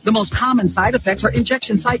reported. The most common side effects are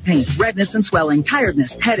injection site pain, redness and swelling,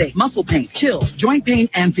 tiredness, headache, muscle pain, chills, joint pain,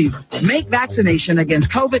 and fever. Make vaccination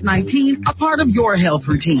against COVID-19 a part of your health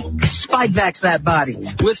routine. Spikevax that body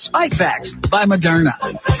with Spikevax by Moderna.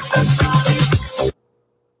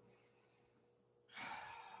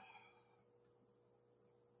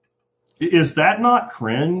 Is that not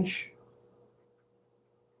cringe?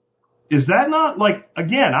 Is that not, like,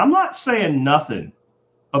 again, I'm not saying nothing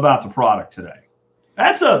about the product today.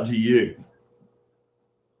 That's up to you.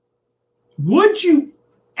 Would you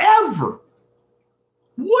ever,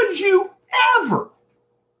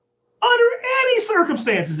 under any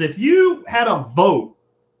circumstances, if you had a vote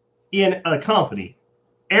in a company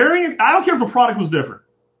airing, I don't care if the product was different.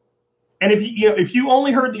 And if you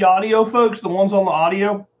only heard the audio, folks, the ones on the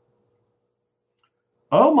audio,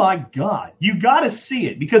 oh my God, you got to see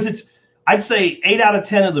it, because I'd say 8 out of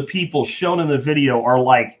 10 of the people shown in the video are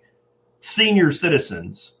like senior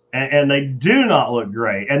citizens, and they do not look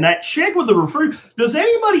great. And that chick with the does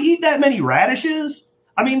anybody eat that many radishes?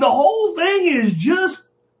 I mean, the whole thing is just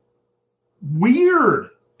weird.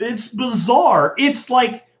 It's bizarre. It's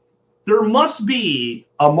like there must be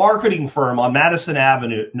a marketing firm on Madison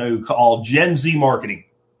Avenue called Gen Z Marketing.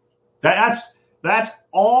 That's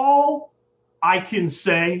all I can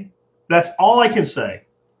say. That's all I can say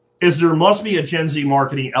is there must be a Gen Z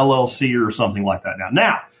Marketing LLC or something like that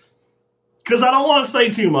now, because I don't want to say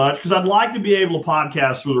too much, because I'd like to be able to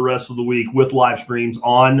podcast for the rest of the week with live streams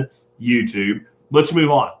on YouTube. Let's move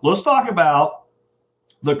on. Let's talk about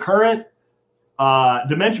the current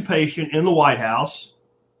dementia patient in the White House,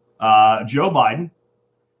 Joe Biden,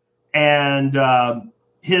 and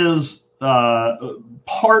his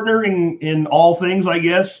partner in all things, I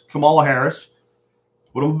guess, Kamala Harris.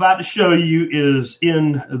 What I'm about to show you is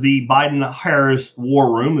in the Biden-Harris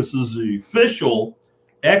war room. This is the official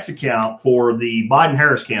X account for the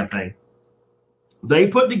Biden-Harris campaign. They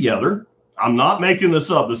put together, I'm not making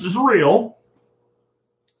this up, this is real.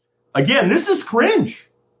 Again, this is cringe.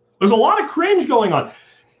 There's a lot of cringe going on.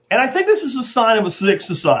 And I think this is a sign of a sick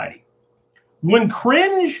society. When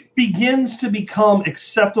cringe begins to become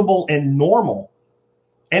acceptable and normal,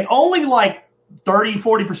 and only like 30,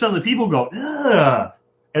 40% of the people go, ugh,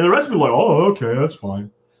 and the rest of them are like, oh, okay, that's fine.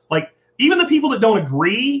 Like, even the people that don't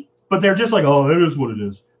agree, but they're just like, oh, it is what it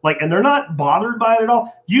is. Like, and they're not bothered by it at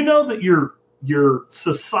all. You know that your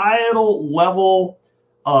societal level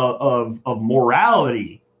of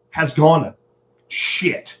morality has gone to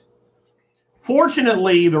shit.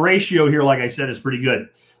 Fortunately, the ratio here, like I said, is pretty good.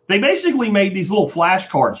 They basically made these little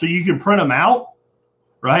flashcards so you can print them out,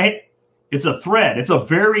 right? It's a thread. It's a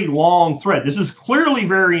very long thread. This is clearly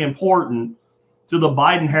very important to the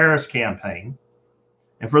Biden-Harris campaign.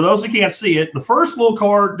 And for those that can't see it, the first little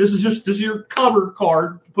card, this is your cover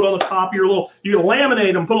card. Put on the top of your you can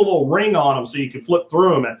laminate them, put a little ring on them so you can flip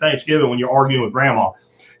through them at Thanksgiving when you're arguing with grandma.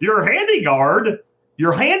 Your handy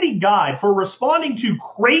guide for responding to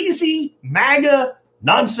crazy MAGA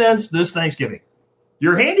nonsense this Thanksgiving.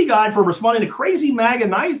 Your handy guide for responding to crazy MAGA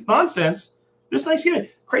nonsense this Thanksgiving.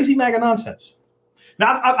 Crazy MAGA nonsense.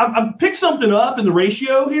 Now, I've picked something up in the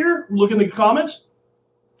ratio here. Look in the comments.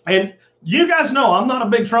 And you guys know I'm not a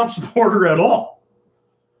big Trump supporter at all.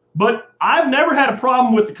 But I've never had a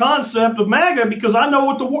problem with the concept of MAGA because I know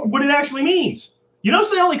what it actually means. You notice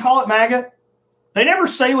they only call it MAGA? They never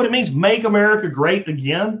say what it means, make America great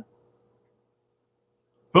again.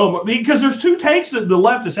 Well, because there's two takes that the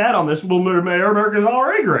left has had on this. Well, America's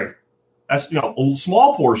already great. That's, a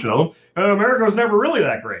small portion of them. America was never really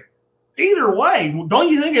that great. Either way, don't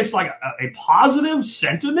you think it's like a positive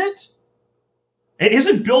sentiment? And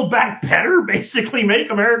isn't Build Back Better basically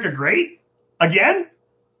make America great again?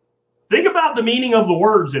 Think about the meaning of the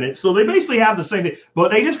words in it. So they basically have the same thing, but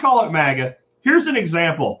they just call it MAGA. Here's an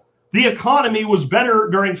example. The economy was better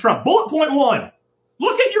during Trump. Bullet point 1.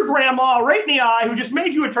 Look at your grandma right in the eye who just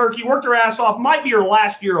made you a turkey, worked her ass off, might be her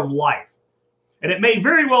last year of life. And it may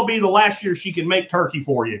very well be the last year she can make turkey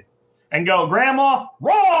for you. And go, Grandma,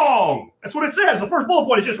 wrong! That's what it says. The first bullet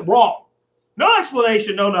point is just wrong. No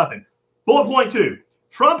explanation, no nothing. Bullet point 2.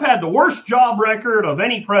 Trump had the worst job record of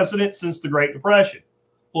any president since the Great Depression.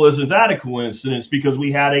 Well, isn't that a coincidence? Because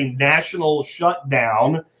we had a national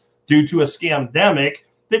shutdown due to a scamdemic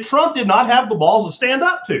that Trump did not have the balls to stand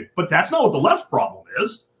up to. But that's not what the left's problem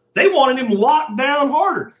is. They wanted him locked down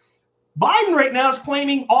harder. Biden right now is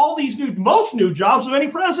claiming most new jobs of any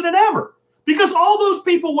president ever. Because all those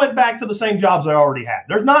people went back to the same jobs they already had.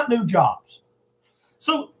 There's not new jobs.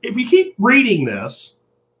 So if you keep reading this,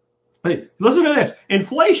 listen to this.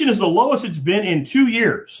 Inflation is the lowest it's been in 2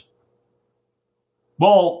 years.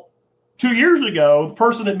 Well, 2 years ago, the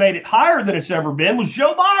person that made it higher than it's ever been was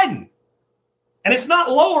Joe Biden. And it's not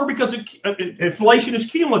lower because inflation is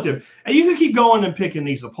cumulative. And you can keep going and picking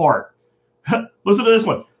these apart. Listen to this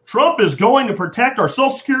one. Trump is going to protect our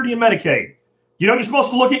Social Security and Medicaid. You know what you're supposed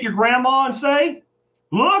to look at your grandma and say?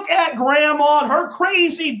 Look at grandma and her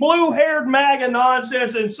crazy blue-haired MAGA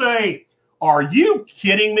nonsense and say, are you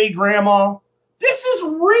kidding me, grandma? This is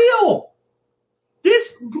real.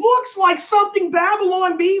 This looks like something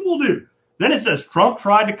Babylon Bee will do. Then it says Trump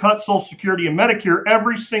tried to cut Social Security and Medicare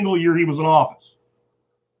every single year he was in office.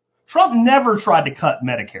 Trump never tried to cut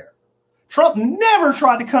Medicare. Trump never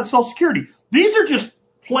tried to cut Social Security. These are just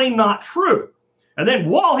plain not true. And then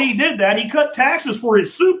while he did that, he cut taxes for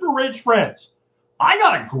his super rich friends. I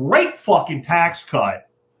got a great fucking tax cut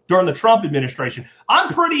during the Trump administration.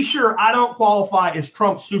 I'm pretty sure I don't qualify as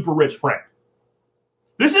Trump's super rich friend.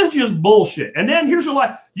 This is just bullshit. And then here's a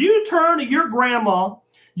lie. You turn to your grandma,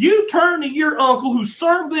 you turn to your uncle who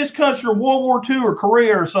served this country in World War II or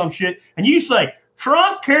Korea or some shit, and you say,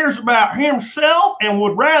 Trump cares about himself and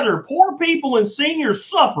would rather poor people and seniors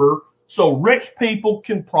suffer so rich people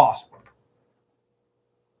can prosper.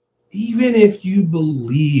 Even if you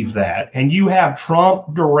believe that, and you have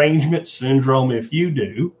Trump derangement syndrome if you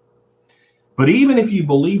do, but even if you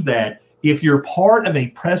believe that, if you're part of a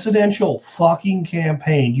presidential fucking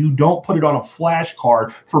campaign, you don't put it on a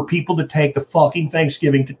flashcard for people to take the fucking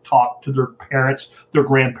Thanksgiving to talk to their parents, their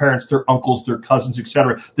grandparents, their uncles, their cousins,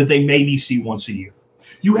 etc., that they maybe see once a year.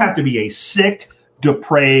 You have to be a sick,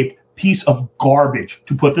 depraved piece of garbage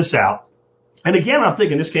to put this out. And again, I'm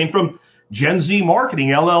thinking this came from Gen Z Marketing,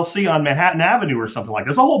 LLC on Manhattan Avenue or something like that.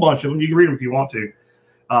 There's a whole bunch of them. You can read them if you want to.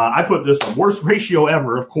 I put this worst ratio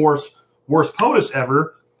ever, of course, worst POTUS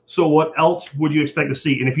ever. So what else would you expect to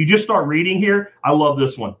see? And if you just start reading here, I love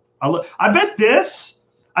this one. I bet this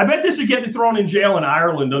would get me thrown in jail in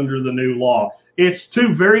Ireland under the new law. It's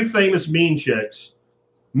two very famous meme chicks.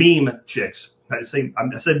 I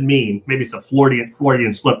said meme. Maybe it's a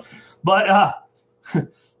Floridian slip. But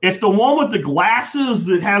it's the one with the glasses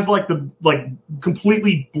that has like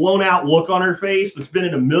completely blown out look on her face that's been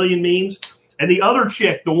in a million memes. And the other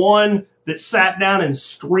chick, the one that sat down and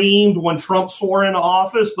screamed when Trump swore into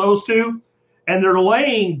office, those two. And they're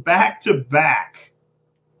laying back to back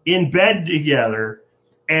in bed together.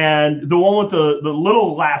 And the one with the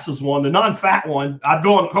little glasses one, the non-fat one, I'm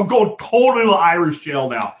going totally to Irish jail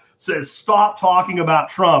now. Says, stop talking about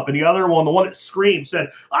Trump. And the other one, the one that screamed,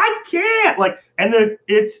 said, I can't.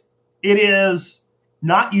 It is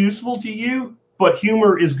not useful to you, but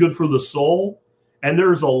humor is good for the soul. And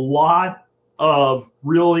there's a lot of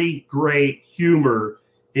really great humor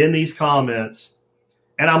in these comments.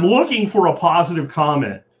 And I'm looking for a positive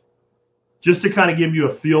comment just to kind of give you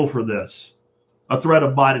a feel for this. A threat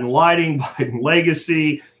of Biden lighting, Biden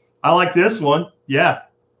legacy. I like this one. Yeah.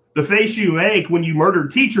 The face you make when you murder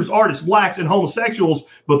teachers, artists, blacks, and homosexuals,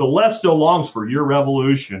 but the left still longs for your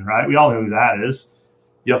revolution, right? We all know who that is.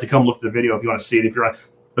 You have to come look at the video if you want to see it. If you're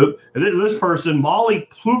this person, Molly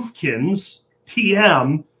Plufkins,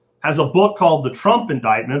 TM, has a book called The Trump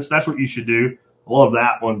Indictments. That's what you should do. I love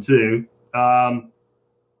that one too.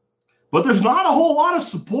 But there's not a whole lot of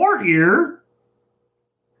support here.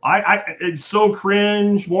 It's so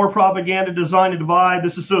cringe. More propaganda designed to divide.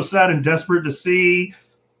 This is so sad and desperate to see.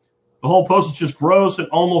 The whole post is just gross and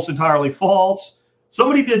almost entirely false.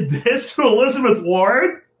 Somebody did this to Elizabeth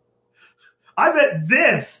Warren. I bet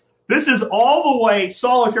this is all the way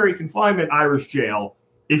solitary confinement Irish jail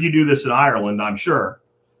if you do this in Ireland, I'm sure.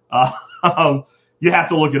 You have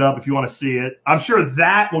to look it up if you want to see it. I'm sure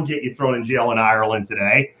that will get you thrown in jail in Ireland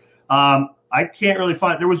today. I can't really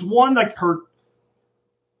find, there was one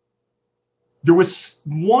there was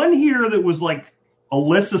one here that was like,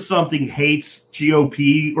 Alyssa something hates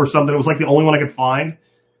GOP or something. It was like the only one I could find.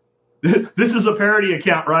 This is a parody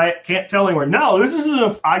account, right? Can't tell anywhere. No,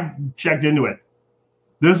 I checked into it.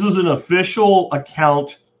 This is an official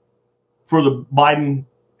account for the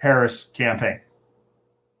Biden-Harris campaign.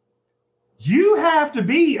 You have to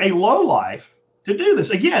be a lowlife to do this.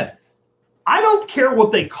 Again, I don't care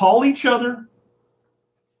what they call each other.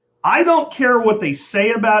 I don't care what they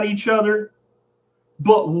say about each other.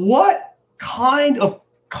 But what kind of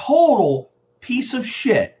total piece of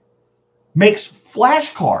shit makes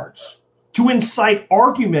flashcards to incite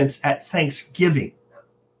arguments at Thanksgiving?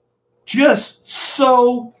 Just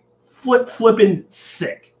so flippin'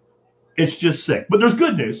 sick. It's just sick. But there's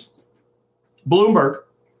good news. Bloomberg,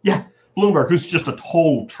 who's just a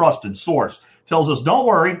total trusted source, tells us, don't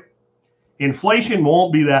worry, inflation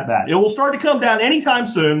won't be that bad. It will start to come down anytime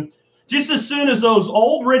soon. Just as soon as those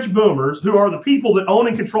old rich boomers, who are the people that own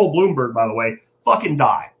and control Bloomberg, by the way, fucking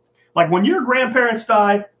die. Like when your grandparents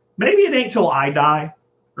die, maybe it ain't till I die,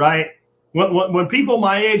 right? When people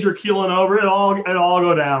my age are keeling over, it all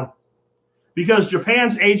go down. Because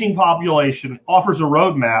Japan's aging population offers a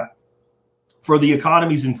roadmap for the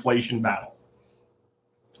economy's inflation battle.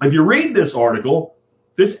 If you read this article,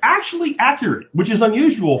 it's actually accurate, which is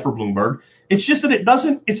unusual for Bloomberg. It's just that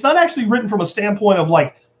it's not actually written from a standpoint of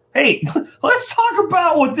like, hey, let's talk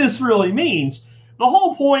about what this really means. The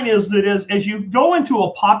whole point is that as you go into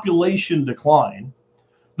a population decline,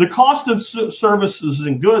 the cost of services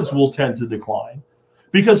and goods will tend to decline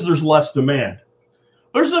because there's less demand.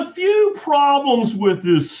 There's a few problems with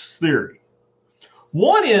this theory.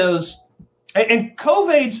 One is, and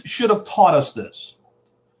COVID should have taught us this,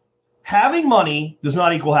 having money does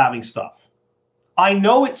not equal having stuff. I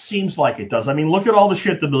know it seems like it does. I mean, look at all the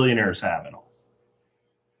shit the billionaires have and all.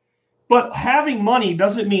 But having money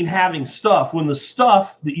doesn't mean having stuff when the stuff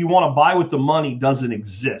that you want to buy with the money doesn't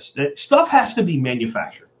exist. Stuff has to be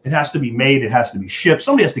manufactured. It has to be made. It has to be shipped.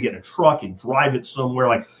 Somebody has to get in a truck and drive it somewhere.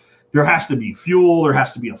 Like, there has to be fuel. There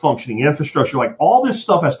has to be a functioning infrastructure. Like, all this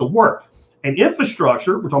stuff has to work. And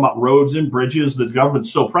infrastructure, we're talking about roads and bridges that the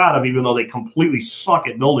government's so proud of, even though they completely suck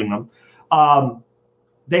at building them,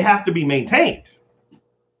 they have to be maintained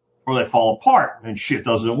or they fall apart and shit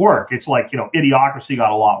doesn't work. It's like, Idiocracy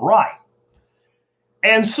got a lot right.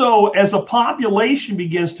 And so as a population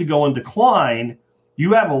begins to go in decline,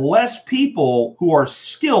 you have less people who are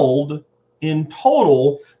skilled in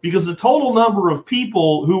total, because the total number of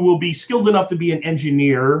people who will be skilled enough to be an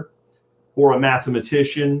engineer or a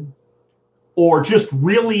mathematician or just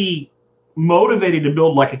really motivated to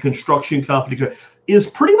build like a construction company is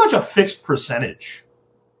pretty much a fixed percentage.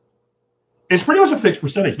 It's pretty much a fixed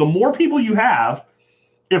percentage. The more people you have,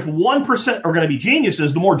 if 1% are going to be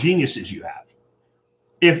geniuses, the more geniuses you have.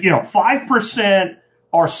 If, 5%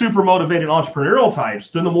 are super motivated entrepreneurial types,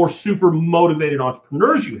 then the more super motivated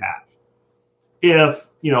entrepreneurs you have. If,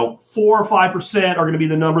 4 or 5% are going to be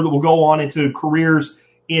the number that will go on into careers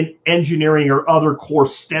in engineering or other core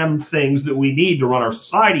STEM things that we need to run our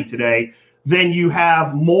society today, then you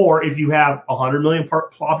have more if you have a 100 million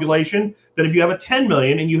population than if you have a 10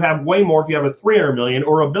 million, and you have way more if you have a 300 million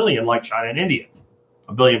or a billion like China and India.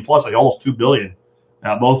 A billion plus, like almost 2 billion,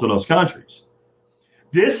 both of those countries.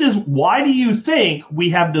 This is, why do you think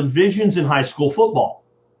we have divisions in high school football?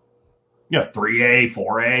 You have 3A,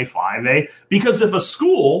 4A, 5A. Because if a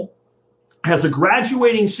school has a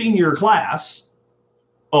graduating senior class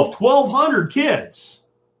of 1,200 kids,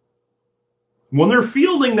 when they're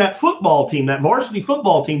fielding that football team, that varsity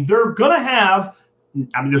football team, they're going to have,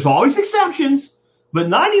 there's always exceptions, but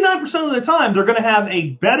 99% of the time, they're going to have a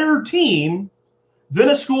better team than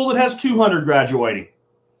a school that has 200 graduating.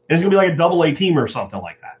 And it's going to be like a double A team or something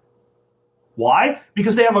like that. Why?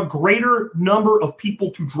 Because they have a greater number of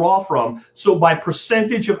people to draw from. So by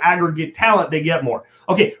percentage of aggregate talent, they get more.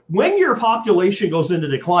 Okay, when your population goes into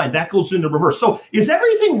decline, that goes into reverse. So is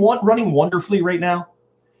everything running wonderfully right now?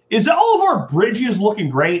 Is all of our bridges looking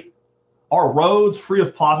great? Our roads free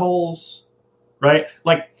of potholes? Right?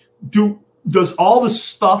 Like, does all the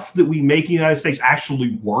stuff that we make in the United States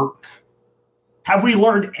actually work? Have we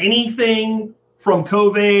learned anything from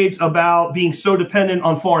COVID about being so dependent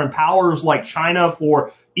on foreign powers like China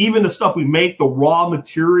for even the stuff we make, the raw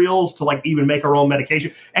materials to like even make our own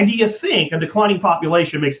medication? And do you think a declining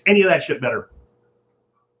population makes any of that shit better?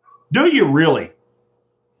 Do you really?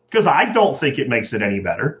 Because I don't think it makes it any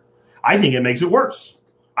better. I think it makes it worse.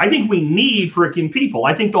 I think we need freaking people.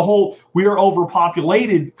 I think the whole we are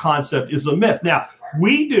overpopulated concept is a myth. Now,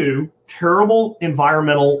 we do terrible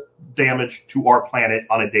environmental damage to our planet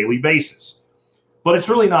on a daily basis. But it's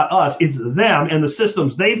really not us. It's them and the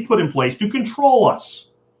systems they've put in place to control us.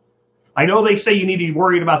 I know they say you need to be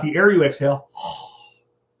worried about the air you exhale.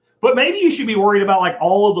 But maybe you should be worried about like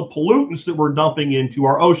all of the pollutants that we're dumping into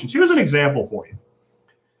our oceans. Here's an example for you.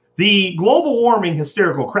 The global warming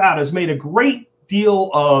hysterical crowd has made a great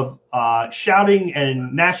deal of shouting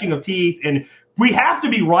and gnashing of teeth. And we have to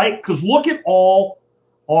be right, because look at all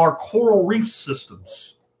our coral reef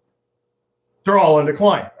systems. They're all in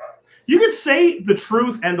decline. You could say the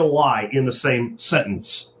truth and a lie in the same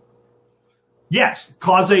sentence. Yes,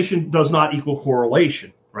 causation does not equal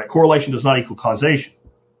correlation, right? Correlation does not equal causation.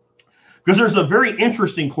 Because there's a very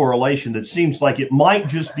interesting correlation that seems like it might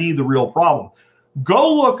just be the real problem.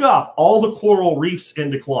 Go look up all the coral reefs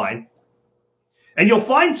in decline, and you'll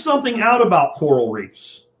find something out about coral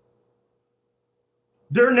reefs.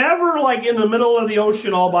 They're never like in the middle of the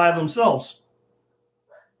ocean all by themselves.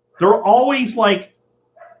 They're always like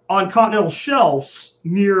on continental shelves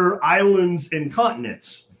near islands and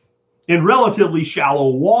continents in relatively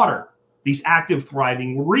shallow water, these active,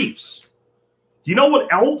 thriving reefs. Do you know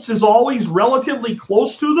what else is always relatively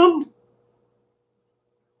close to them?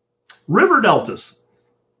 River deltas.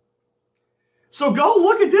 So go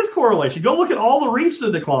look at this correlation. Go look at all the reefs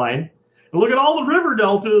in decline and look at all the river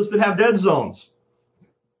deltas that have dead zones.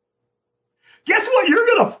 Guess what? You're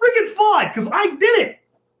going to friggin' find, because I did it.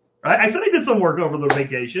 Right? I said I did some work over the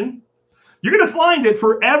vacation. You're going to find that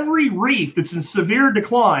for every reef that's in severe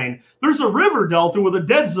decline, there's a river delta with a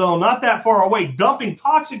dead zone not that far away, dumping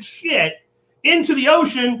toxic shit into the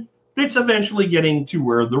ocean that's eventually getting to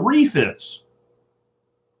where the reef is.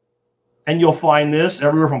 And you'll find this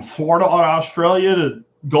everywhere from Florida or Australia to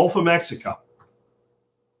Gulf of Mexico.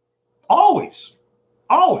 Always.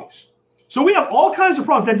 Always. So we have all kinds of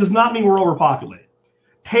problems. That does not mean we're overpopulated.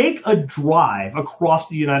 Take a drive across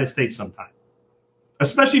the United States sometime,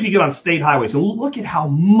 especially if you get on state highways, and look at how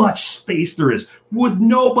much space there is with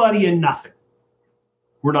nobody and nothing.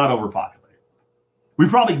 We're not overpopulated. We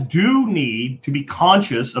probably do need to be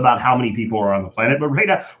conscious about how many people are on the planet, but right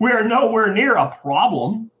now we are nowhere near a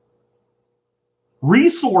problem.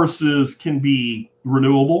 Resources can be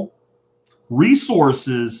renewable.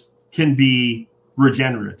 Resources can be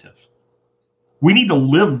regenerative. We need to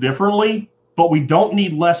live differently, but we don't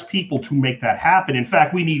need less people to make that happen. In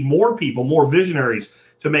fact, we need more people, more visionaries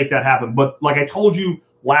to make that happen. But like I told you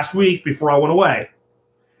last week before I went away,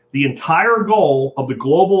 the entire goal of the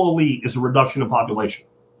global elite is a reduction in population.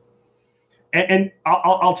 And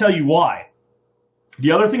I'll tell you why.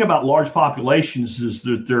 The other thing about large populations is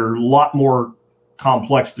that they're a lot more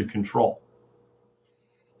complex to control.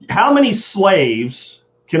 How many slaves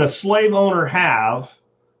can a slave owner have?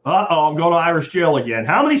 I'm going to Irish jail again.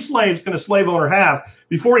 How many slaves can a slave owner have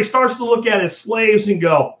before he starts to look at his slaves and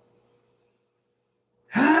go,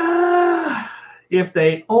 if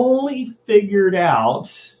they only figured out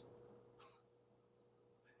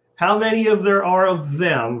how many there are of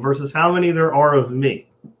them versus how many there are of me,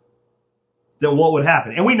 then what would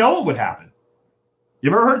happen? And we know what would happen. You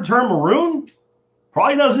ever heard the term maroon?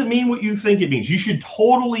 Probably doesn't mean what you think it means. You should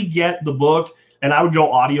totally get the book, and I would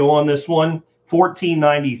go audio on this one,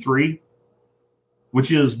 1493, which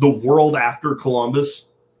is the world after Columbus,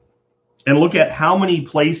 and look at how many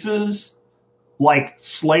places like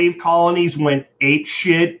slave colonies went ape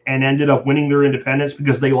shit and ended up winning their independence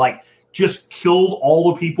because they like just killed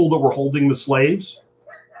all the people that were holding the slaves.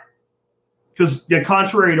 Because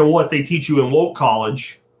contrary to what they teach you in woke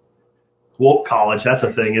college, that's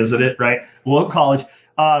a thing, isn't it? Right? Woke college.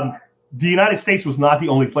 The United States was not the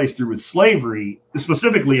only place through with slavery,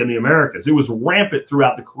 specifically in the Americas. It was rampant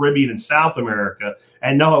throughout the Caribbean and South America.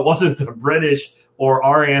 And no, it wasn't the British or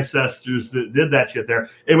our ancestors that did that shit there.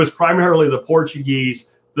 It was primarily the Portuguese,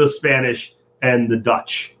 the Spanish, and the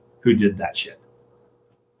Dutch who did that shit.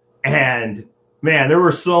 And man, there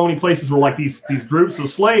were so many places where like these groups of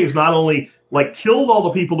slaves not only like killed all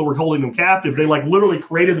the people that were holding them captive, they like literally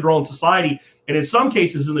created their own society. And in some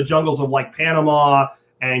cases in the jungles of like Panama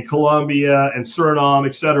and Colombia and Suriname,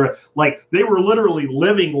 etc., like they were literally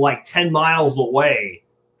living like 10 miles away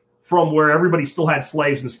from where everybody still had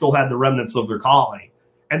slaves and still had the remnants of their colony.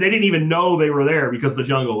 And they didn't even know they were there because the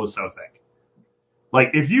jungle was so thick. Like,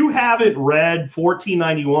 if you haven't read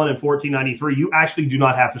 1491 and 1493, you actually do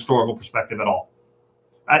not have historical perspective at all.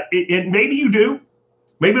 Maybe you do.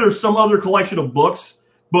 Maybe there's some other collection of books,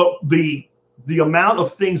 but the amount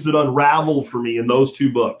of things that unraveled for me in those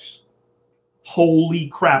two books, holy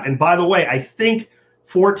crap. And by the way, I think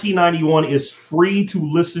 1491 is free to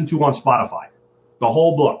listen to on Spotify, the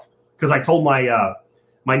whole book. Because I told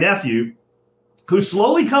my nephew, who's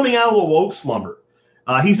slowly coming out of the woke slumber,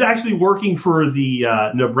 he's actually working for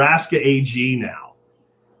the Nebraska AG now.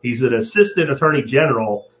 He's an assistant attorney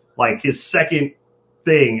general, like his second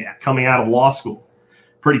thing coming out of law school.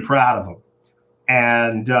 Pretty proud of him.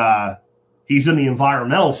 And he's in the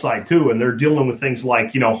environmental side too, and they're dealing with things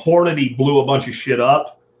like, Hornady blew a bunch of shit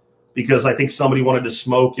up because I think somebody wanted to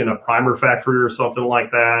smoke in a primer factory or something like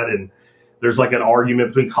that, and there's like an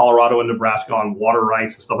argument between Colorado and Nebraska on water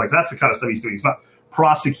rights and stuff like that. That's the kind of stuff he's doing. He's not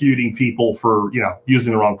prosecuting people for,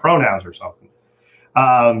 using the wrong pronouns or something.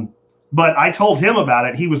 But I told him about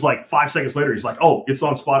it. He was like 5 seconds later, he's like, oh, it's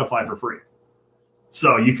on Spotify for free.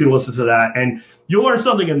 So you can listen to that. And you'll learn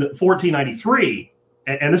something in 1493.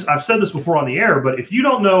 And this, I've said this before on the air, but if you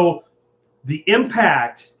don't know the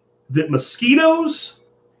impact that mosquitoes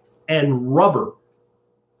and rubber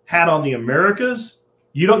had on the Americas,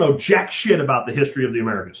 you don't know jack shit about the history of the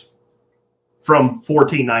Americas from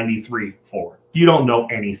 1493 forward. You don't know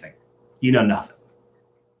anything. You know nothing.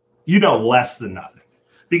 You know less than nothing.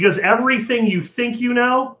 Because everything you think you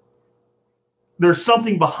know, there's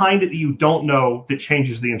something behind it that you don't know that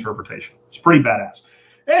changes the interpretation. It's pretty badass.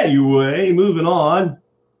 Anyway, moving on.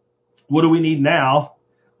 What do we need now?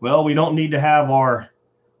 Well, we don't need to have our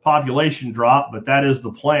population drop, but that is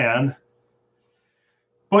the plan.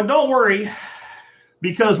 But don't worry,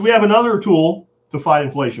 because we have another tool to fight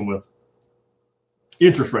inflation with.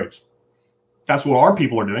 Interest rates. That's what our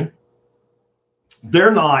people are doing.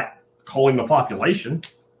 They're not culling the population.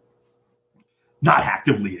 Not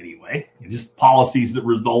actively anyway. Just policies that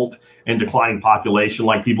result in declining population,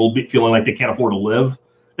 like people feeling like they can't afford to live.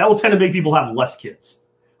 That will tend to make people have less kids.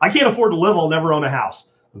 I can't afford to live, I'll never own a house.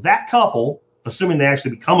 That couple, assuming they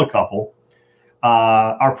actually become a couple,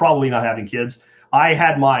 are probably not having kids. I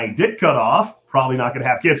had my dick cut off, probably not going to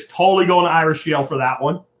have kids. Totally going to Irish jail for that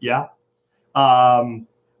one. Yeah. I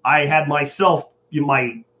had myself,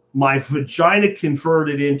 my vagina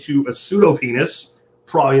converted into a pseudopenis,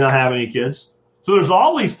 probably not having any kids. So there's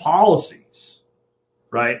all these policies,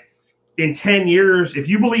 right? In 10 years, if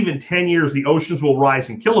you believe in 10 years the oceans will rise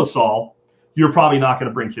and kill us all, you're probably not going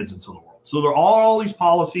to bring kids into the world. So there are all these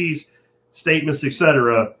policies, statements,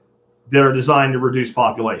 etc., that are designed to reduce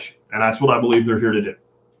population. And that's what I believe they're here to do.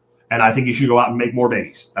 And I think you should go out and make more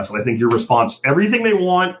babies. That's what I think your response. Everything they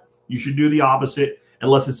want, you should do the opposite,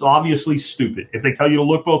 unless it's obviously stupid. If they tell you to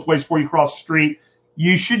look both ways before you cross the street,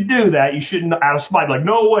 you should do that. You shouldn't, out of spite, be like,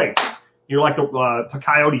 no way. You're like a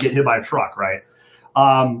coyote getting hit by a truck, right?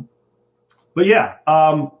 But yeah,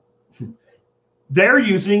 they're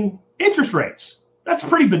using interest rates. That's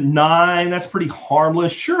pretty benign. That's pretty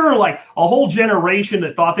harmless. Sure, like a whole generation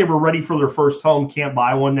that thought they were ready for their first home can't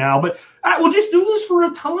buy one now. But we'll just do this for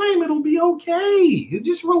a time. It'll be okay.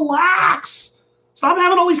 Just relax. Stop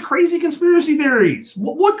having all these crazy conspiracy theories.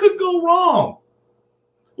 What could go wrong?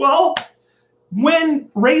 Well,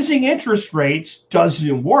 when raising interest rates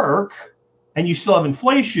doesn't work and you still have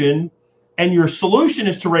inflation and your solution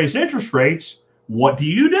is to raise interest rates, what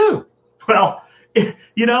do? Well,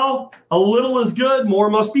 a little is good, more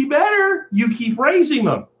must be better. You keep raising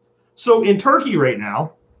them. So in Turkey right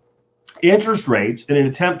now, interest rates, in an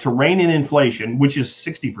attempt to rein in inflation, which is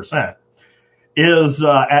 60%, is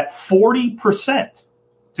at 40%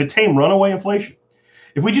 to tame runaway inflation.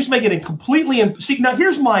 If we just make it a completely... See, now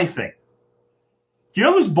here's my thing. Do you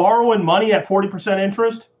know who's borrowing money at 40%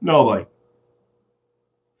 interest? Nobody.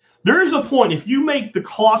 There is a point, if you make the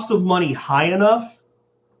cost of money high enough,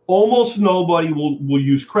 almost nobody will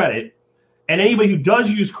use credit, and anybody who does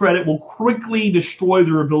use credit will quickly destroy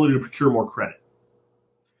their ability to procure more credit.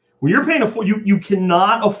 When you're paying you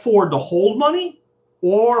cannot afford to hold money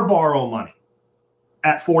or borrow money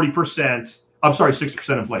at 60%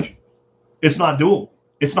 inflation. It's not doable.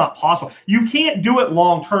 It's not possible. You can't do it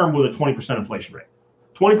long term with a 20% inflation rate.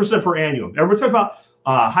 20% per annum. Everybody talks about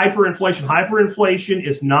hyperinflation. Hyperinflation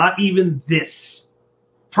is not even this.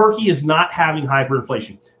 Turkey is not having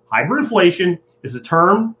hyperinflation. Hyperinflation is a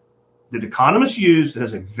term that economists use that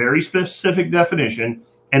has a very specific definition,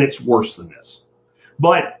 and it's worse than this.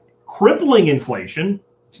 But crippling inflation,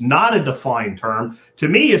 it's not a defined term, to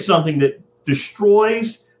me is something that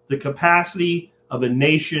destroys the capacity of a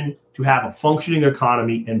nation to have a functioning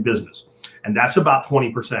economy and business. And that's about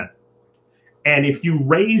 20%. And if you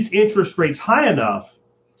raise interest rates high enough,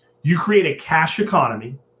 you create a cash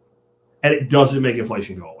economy, and it doesn't make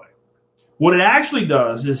inflation go away. What it actually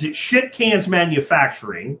does is it shit cans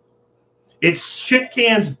manufacturing, it shit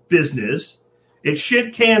cans business, it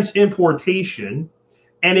shit cans importation,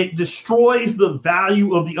 and it destroys the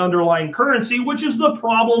value of the underlying currency, which is the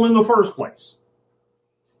problem in the first place.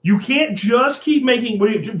 You can't just keep making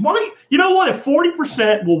money. You know what? If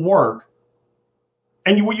 40% will work,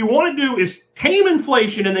 and what you want to do is tame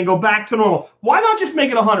inflation and then go back to normal, why not just make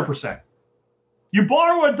it 100%? You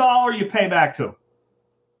borrow $1, you pay back $2.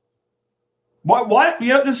 Why?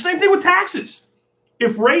 The same thing with taxes.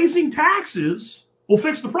 If raising taxes will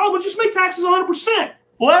fix the problem, just make taxes 100%.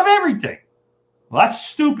 We'll have everything. Well,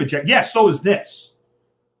 that's stupid, Jack. Yes, so is this.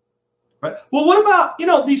 Right? Well, what about,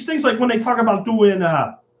 these things like when they talk about doing,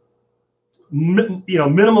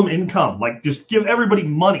 minimum income, like just give everybody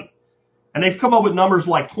money. And they've come up with numbers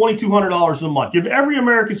like $2,200 a month. Give every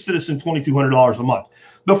American citizen $2,200 a month.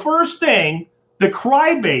 The first thing the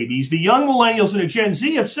crybabies, the young millennials and the Gen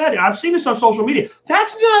Z have said, I've seen this on social media,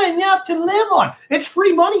 that's not enough to live on. It's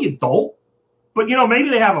free money, you dolt. But, maybe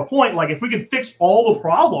they have a point. Like, if we could fix all the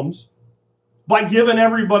problems by giving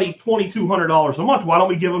everybody $2,200 a month, why don't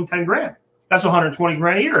we give them 10 grand? That's 120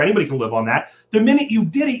 grand a year. Anybody can live on that. The minute you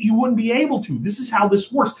did it, you wouldn't be able to. This is how this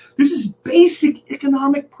works. This is basic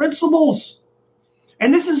economic principles.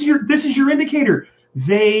 And this is your indicator.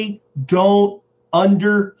 They don't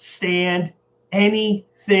understand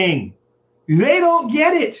anything. They don't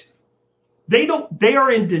get it. They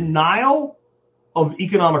are in denial of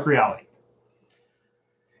economic reality.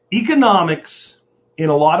 Economics, in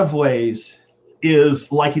a lot of ways, is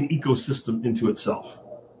like an ecosystem into itself.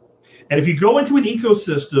 And if you go into an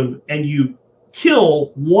ecosystem and you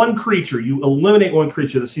kill one creature, you eliminate one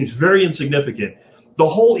creature that seems very insignificant, the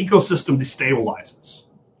whole ecosystem destabilizes.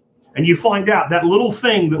 And you find out that little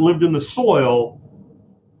thing that lived in the soil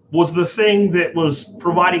was the thing that was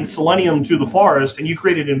providing selenium to the forest, and you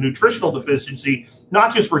created a nutritional deficiency,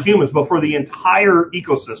 not just for humans, but for the entire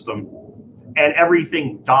ecosystem, and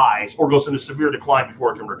everything dies or goes into severe decline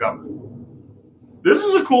before it can recover. This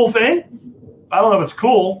is a cool thing. I don't know if it's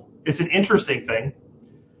cool. It's an interesting thing.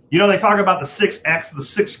 You know, they talk about the 6X, the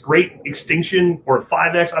 6th great extinction, or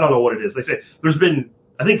 5X. I don't know what it is. They say there's been,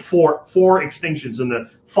 I think, four extinctions, and the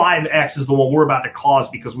 5X is the one we're about to cause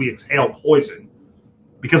because we exhale poison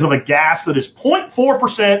because of a gas that is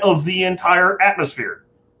 0.4% of the entire atmosphere.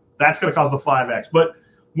 That's going to cause the 5X. But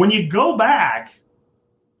when you go back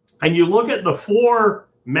and you look at the 4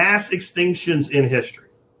 mass extinctions in history,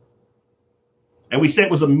 and we say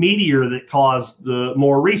it was a meteor that caused the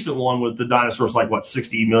more recent one with the dinosaurs, like,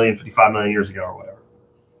 60 million, 55 million years ago or whatever.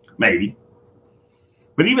 Maybe.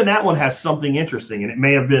 But even that one has something interesting, and it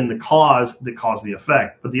may have been the cause that caused the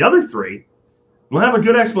effect. But the other 3 will have a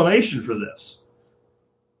good explanation for this.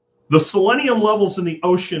 The selenium levels in the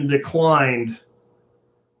ocean declined,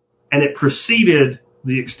 and it preceded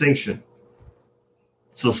the extinction.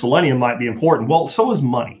 So selenium might be important. Well, so is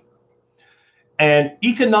money. And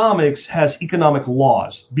economics has economic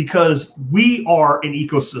laws because we are an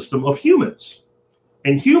ecosystem of humans.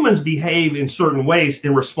 And humans behave in certain ways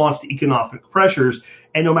in response to economic pressures.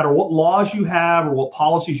 And no matter what laws you have or what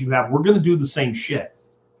policies you have, we're going to do the same shit.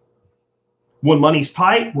 When money's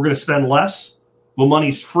tight, we're going to spend less. When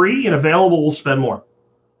money's free and available, we'll spend more.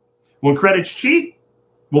 When credit's cheap,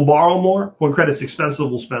 we'll borrow more. When credit's expensive,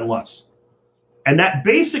 we'll spend less. And that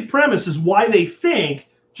basic premise is why they think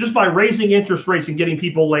just by raising interest rates and getting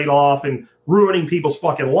people laid off and ruining people's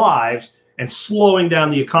fucking lives and slowing down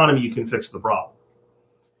the economy, you can fix the problem.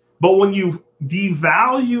 But when you've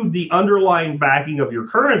devalued the underlying backing of your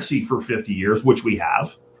currency for 50 years, which we have,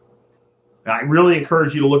 I really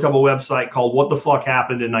encourage you to look up a website called What the Fuck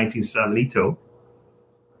Happened in 1972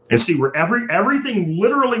 and see where everything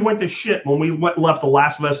literally went to shit when we left the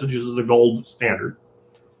last vestiges of the gold standard.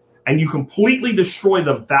 And you completely destroy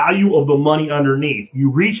the value of the money underneath.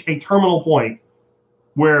 You reach a terminal point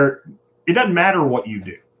where it doesn't matter what you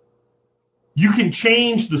do. You can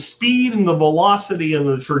change the speed and the velocity and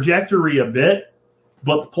the trajectory a bit,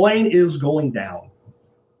 but the plane is going down.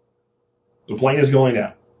 The plane is going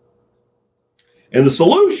down. And the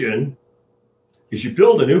solution is you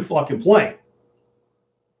build a new fucking plane.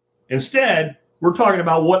 Instead, we're talking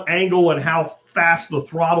about what angle and how fast the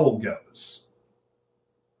throttle goes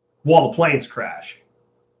while the plane's crashing.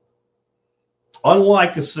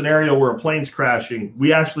 Unlike a scenario where a plane's crashing,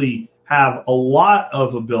 we actually have a lot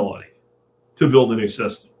of ability to build a new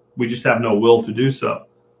system. We just have no will to do so.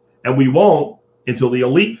 And we won't until the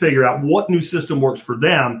elite figure out what new system works for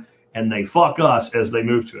them and they fuck us as they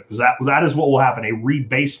move to it. Because that is what will happen, a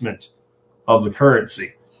rebasement of the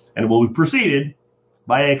currency. And it will be preceded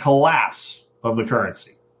by a collapse of the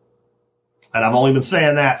currency. And I've only been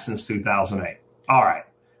saying that since 2008. All right.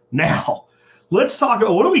 Now, let's talk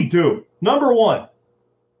about what do we do? Number 1,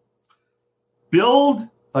 build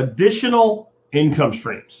additional income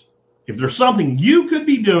streams. If there's something you could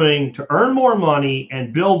be doing to earn more money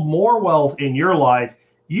and build more wealth in your life,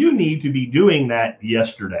 you need to be doing that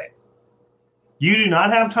yesterday. You do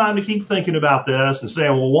not have time to keep thinking about this and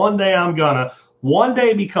saying, well, one day I'm gonna. One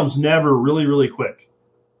day becomes never really, really quick.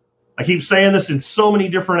 I keep saying this in so many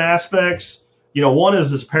different aspects. You know, one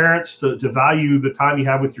is as parents to value the time you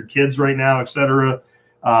have with your kids right now, et cetera.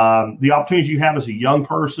 The opportunities you have as a young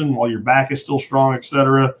person while your back is still strong, et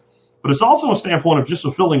cetera. But it's also a standpoint of just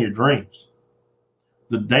fulfilling your dreams.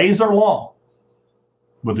 The days are long,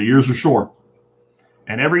 but the years are short.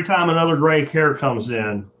 And every time another gray hair comes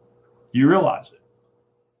in, you realize it.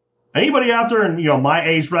 Anybody out there in, my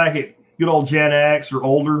age bracket, good old Gen X or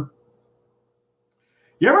older,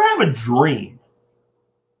 you ever have a dream?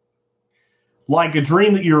 Like a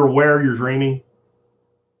dream that you're aware you're dreaming.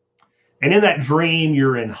 And in that dream,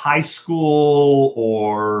 you're in high school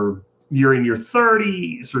or you're in your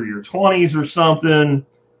 30s or your 20s or something.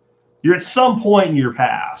 You're at some point in your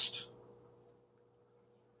past.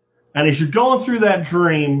 And as you're going through that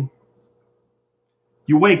dream,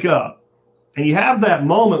 you wake up and you have that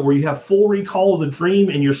moment where you have full recall of the dream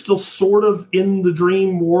and you're still sort of in the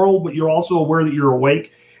dream world, but you're also aware that you're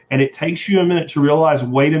awake. And it takes you a minute to realize,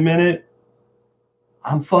 wait a minute,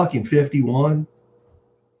 I'm fucking 51.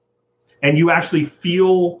 And you actually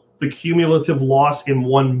feel the cumulative loss in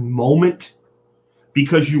one moment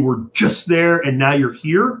because you were just there and now you're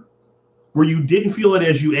here, where you didn't feel it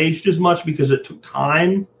as you aged as much because it took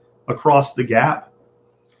time across the gap.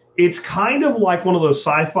 It's kind of like one of those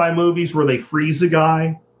sci-fi movies where they freeze a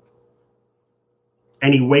guy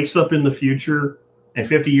and he wakes up in the future and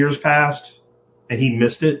 50 years passed and he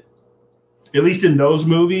missed it. At least in those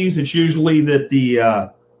movies, it's usually that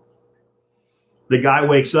the guy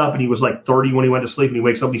wakes up and he was like 30 when he went to sleep and he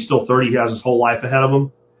wakes up and he's still 30. He has his whole life ahead of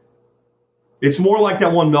him. It's more like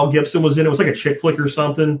that one Mel Gibson was in. It was like a chick flick or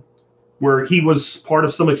something where he was part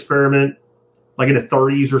of some experiment like in the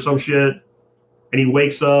 30s or some shit. And he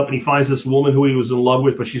wakes up and he finds this woman who he was in love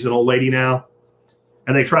with, but she's an old lady now.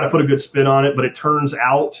 And they try to put a good spin on it, but it turns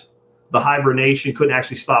out the hibernation couldn't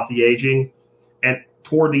actually stop the aging. And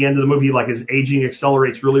toward the end of the movie, like his aging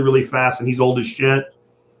accelerates really, really fast and he's old as shit.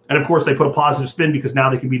 And of course they put a positive spin because now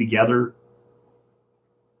they can be together.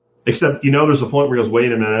 Except, there's a point where he goes,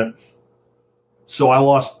 wait a minute. So I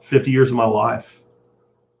lost 50 years of my life.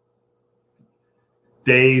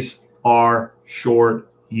 Days are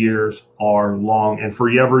short, years are long. And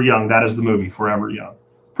Forever Young, that is the movie, Forever Young.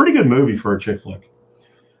 Pretty good movie for a chick flick.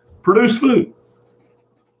 Produced food.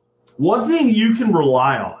 One thing you can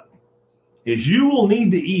rely on is you will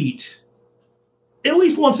need to eat at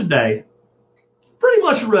least once a day, pretty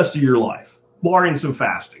much the rest of your life, barring some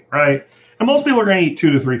fasting, right? And most people are going to eat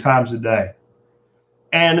 2 to 3 times a day.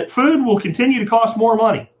 And food will continue to cost more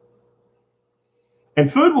money.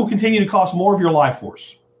 And food will continue to cost more of your life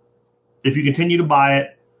force if you continue to buy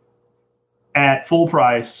it at full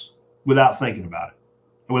price without thinking about it,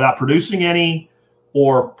 and without producing any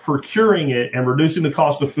or procuring it and reducing the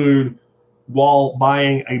cost of food while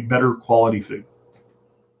buying a better quality food.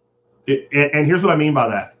 And here's what I mean by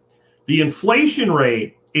that. The inflation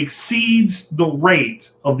rate exceeds the rate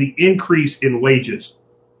of the increase in wages.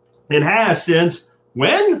 It has since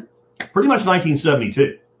when? Pretty much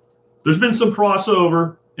 1972. There's been some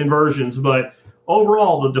crossover inversions, but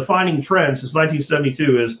overall, the defining trend since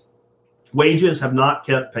 1972 is wages have not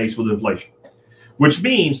kept pace with inflation, which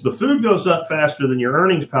means the food goes up faster than your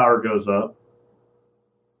earnings power goes up.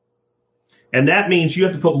 And that means you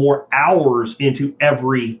have to put more hours into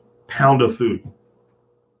every pound of food.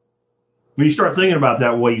 When you start thinking about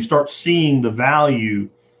that way, you start seeing the value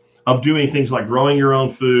of doing things like growing your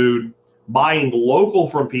own food, buying local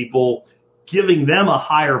from people, giving them a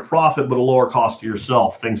higher profit but a lower cost to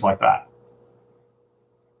yourself, things like that.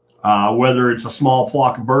 Whether it's a small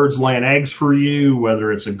flock of birds laying eggs for you,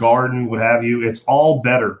 whether it's a garden, what have you, it's all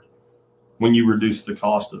better when you reduce the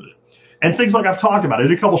cost of it. And things like I've talked about. I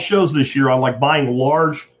did a couple shows this year on like buying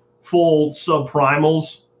large, full subprimals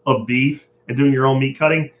of beef and doing your own meat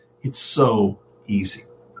cutting. It's so easy.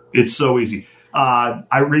 It's so easy.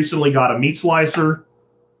 I recently got a meat slicer.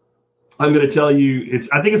 I'm going to tell you,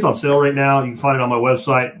 I think it's on sale right now. You can find it on my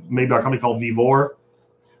website, maybe by a company called Vivor.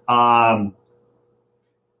 I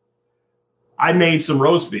made some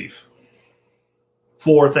roast beef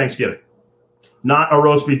for Thanksgiving. Not a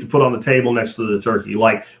roast beef to put on the table next to the turkey.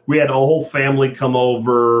 Like, we had a whole family come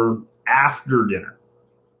over after dinner.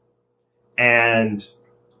 And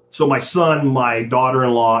so my son, my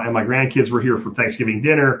daughter-in-law, and my grandkids were here for Thanksgiving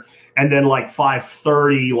dinner. And then like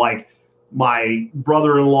 5:30, like my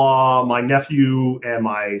brother-in-law, my nephew, and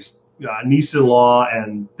my niece-in-law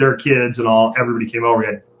and their kids and all, everybody came over. We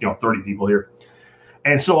had, 30 people here.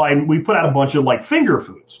 And so we put out a bunch of like finger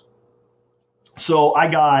foods. So I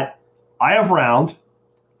have round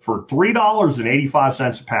for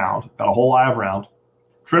 $3.85 a pound, got a whole eye of round,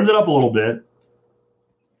 trimmed it up a little bit,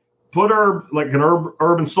 put an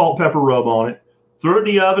herb and salt pepper rub on it, threw it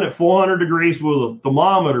in the oven at 400 degrees with a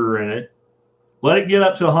thermometer in it, let it get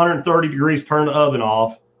up to 130 degrees, turn the oven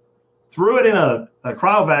off, threw it in a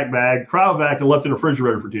cryovac bag, and left it in the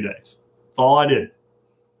refrigerator for 2 days. That's all I did.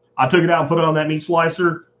 I took it out and put it on that meat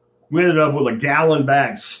slicer. We ended up with a gallon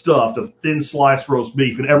bag stuffed of thin sliced roast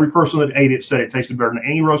beef. And every person that ate it said it tasted better than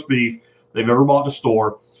any roast beef they've ever bought in a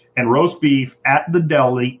store. And roast beef at the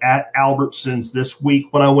deli at Albertsons this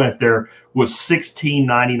week when I went there was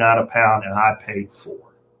 $16.99 a pound, and I paid $4.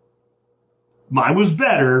 Mine was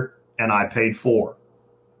better, and I paid $4.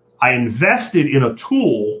 I invested in a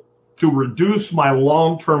tool to reduce my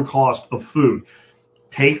long-term cost of food.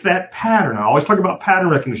 Take that pattern. I always talk about pattern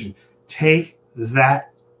recognition. Take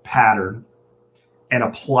that pattern and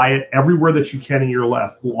apply it everywhere that you can in your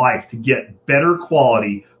life to get better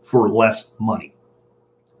quality for less money.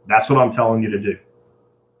 That's what I'm telling you to do.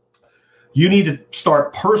 You need to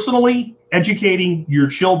start personally educating your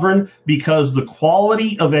children because the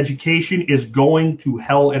quality of education is going to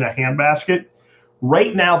hell in a handbasket.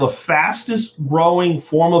 Right now, the fastest growing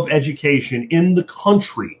form of education in the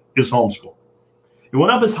country is homeschool. It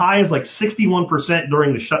went up as high as like 61%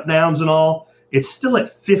 during the shutdowns and all. It's still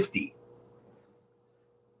at 50.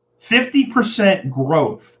 50%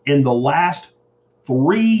 growth in the last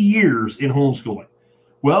 3 years in homeschooling.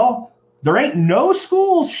 Well, there ain't no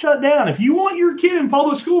schools shut down. If you want your kid in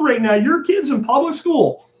public school right now, your kid's in public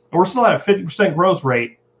school. And we're still at a 50% growth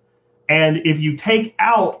rate. And if you take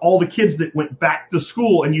out all the kids that went back to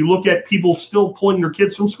school and you look at people still pulling their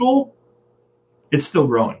kids from school, it's still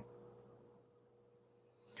growing.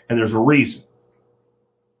 And there's a reason.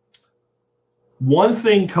 One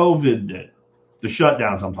thing COVID did The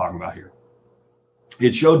shutdowns I'm talking about here.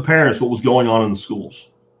 It showed parents what was going on in the schools.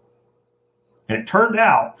 And it turned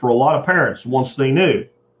out, for a lot of parents, once they knew,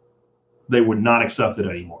 they would not accept it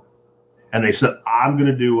anymore. And they said, I'm going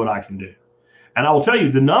to do what I can do. And I will tell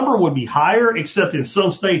you, the number would be higher, except in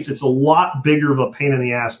some states it's a lot bigger of a pain in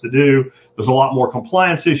the ass to do. There's a lot more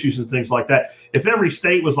compliance issues and things like that. If every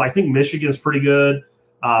state was, I think Michigan's pretty good.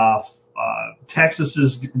 Texas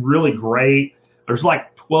is really great. There's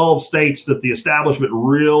like 12 states that the establishment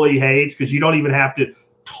really hates because you don't even have to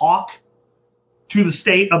talk to the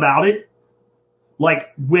state about it.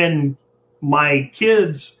 Like when my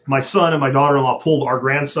kids, my son and my daughter-in-law pulled our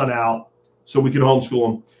grandson out so we could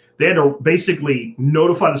homeschool him, they had to basically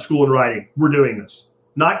notify the school in writing, we're doing this.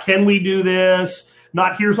 Not can we do this,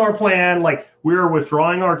 not here's our plan, like we're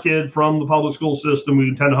withdrawing our kid from the public school system, we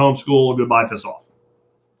intend to homeschool, goodbye, piss off.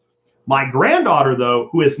 My granddaughter, though,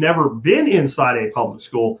 who has never been inside a public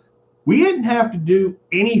school, we didn't have to do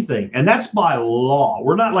anything, and that's by law.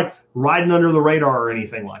 We're not like riding under the radar or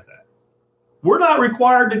anything like that. We're not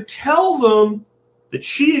required to tell them that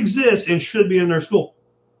she exists and should be in their school.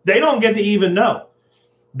 They don't get to even know.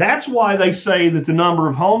 That's why they say that the number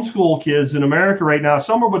of homeschool kids in America right now is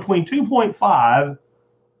somewhere between 2.5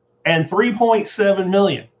 and 3.7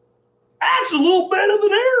 million. That's a little bit of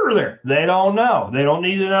an error there. They don't know. They don't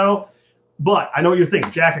need to know. But I know you're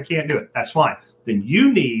thinking, Jack, I can't do it. That's fine. Then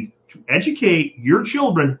you need to educate your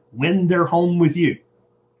children when they're home with you.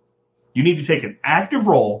 You need to take an active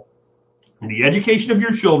role in the education of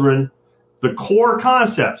your children, the core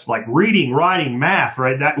concepts like reading, writing, math,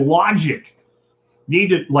 right? That logic. You need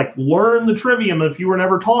to like learn the trivium if you were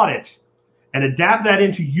never taught it and adapt that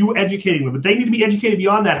into you educating them. But they need to be educated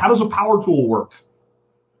beyond that. How does a power tool work?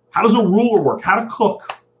 How does a ruler work? How to cook?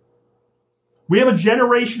 We have a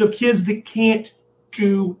generation of kids that can't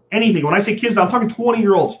do anything. When I say kids, I'm talking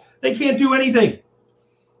 20-year-olds. They can't do anything.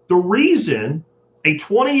 The reason a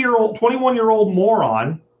 21-year-old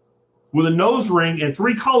moron with a nose ring and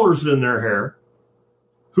 3 colors in their hair,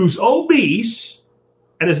 who's obese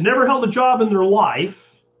and has never held a job in their life,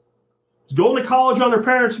 is going to college on their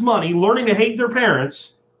parents' money, learning to hate their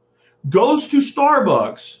parents, goes to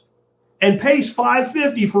Starbucks and pays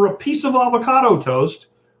 $5.50 for a piece of avocado toast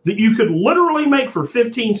that you could literally make for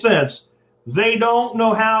 15 cents, they don't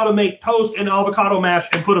know how to make toast and avocado mash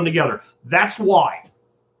and put them together. That's why.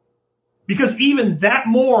 Because even that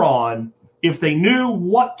moron, if they knew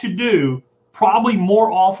what to do, probably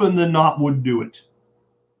more often than not would do it.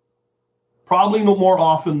 Probably no more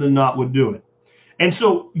often than not would do it. And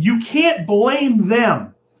so you can't blame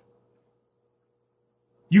them.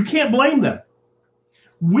 You can't blame them.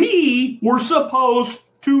 We were supposed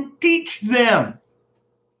to teach them.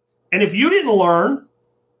 And if you didn't learn,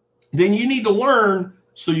 then you need to learn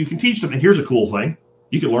so you can teach them. And here's a cool thing.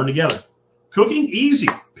 You can learn together. Cooking, easy.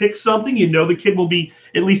 Pick something you know the kid will be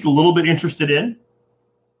at least a little bit interested in.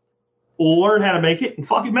 Learn how to make it and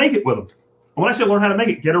fucking make it with them. And when I say learn how to make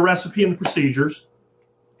it, get a recipe and the procedures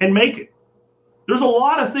and make it. There's a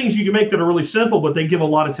lot of things you can make that are really simple, but they give a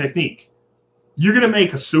lot of technique. You're going to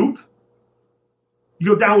make a soup.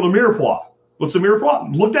 You go down with a mirepoix. What's a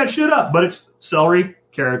mirepoix? Look that shit up, but it's celery,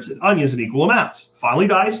 carrots, and onions in equal amounts. Finely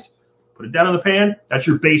diced, put it down in the pan. That's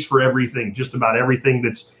your base for everything, just about everything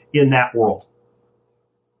that's in that world.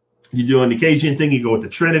 You do an Cajun thing, you go with the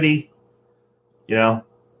Trinity. You know,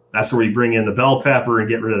 that's where you bring in the bell pepper and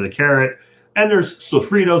get rid of the carrot. And there's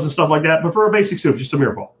sofritos and stuff like that, but for a basic soup, just a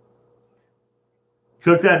mirepoix.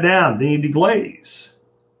 Cook that down, then you deglaze.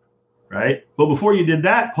 Right? But before you did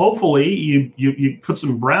that, hopefully you put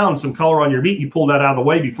some brown, some color on your meat, you pull that out of the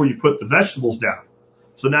way before you put the vegetables down.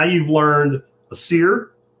 So now you've learned a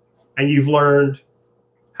sear, and you've learned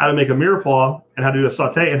how to make a mirepoix, and how to do a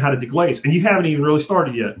saute, and how to deglaze. And you haven't even really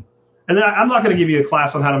started yet. And then I'm not going to give you a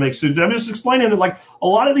class on how to make soup. I'm just explaining that like a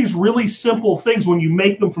lot of these really simple things, when you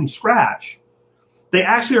make them from scratch, they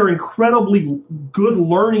actually are incredibly good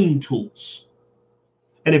learning tools.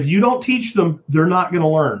 And if you don't teach them, they're not going to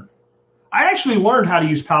learn. I actually learned how to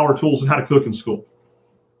use power tools and how to cook in school.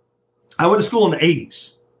 I went to school in the 80s.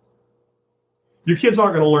 Your kids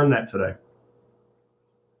aren't going to learn that today.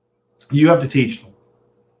 You have to teach them.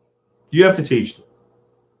 You have to teach them.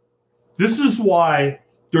 This is why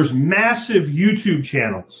there's massive YouTube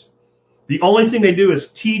channels. The only thing they do is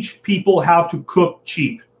teach people how to cook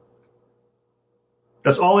cheap.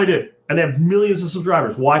 That's all they do. And they have millions of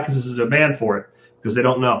subscribers. Why? Because there's a demand for it. Because they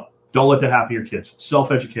don't know. Don't let that happen to your kids.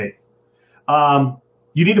 Self-educate.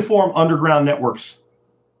 You need to form underground networks.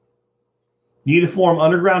 You need to form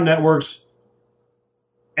underground networks,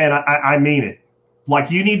 and I mean it.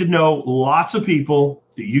 Like, you need to know lots of people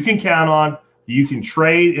that you can count on. that you can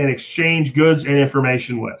trade and exchange goods and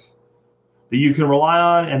information with, that you can rely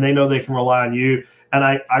on, and they know they can rely on you. And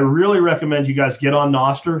I really recommend you guys get on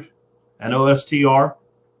Nostr, Nostr.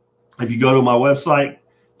 If you go to my website,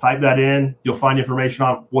 type that in, you'll find information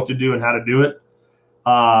on what to do and how to do it.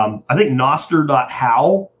 I think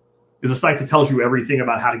Nostr.how is a site that tells you everything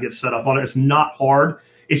about how to get set up on it. It's not hard.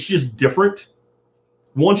 It's just different.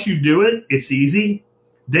 Once you do it, it's easy.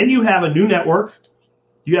 Then you have a new network.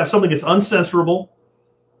 You have something that's uncensorable.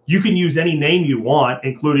 You can use any name you want,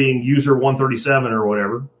 including user 137 or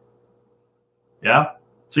whatever. Yeah?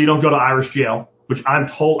 So you don't go to Irish jail, which I'm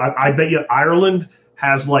told, I bet you Ireland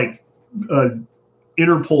has like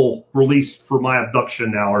Interpol release for my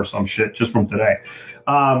abduction now or some shit just from today.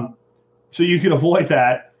 So you can avoid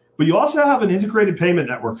that. But you also have an integrated payment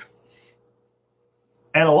network.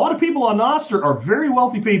 And a lot of people on Nostr are very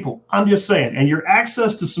wealthy people. I'm just saying. And your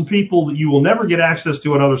access to some people that you will never get access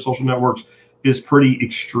to on other social networks is pretty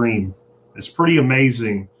extreme. It's pretty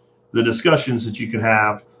amazing, the discussions that you can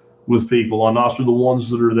have with people on Nostr, the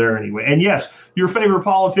ones that are there anyway. And yes, your favorite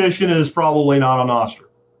politician is probably not on Nostr.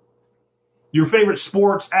 Your favorite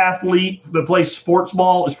sports athlete that plays sports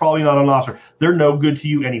ball is probably not on Nostr. They're no good to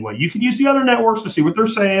you anyway. You can use the other networks to see what they're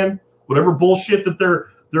saying, whatever bullshit that their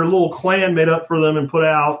little clan made up for them and put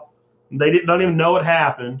out. They don't even know it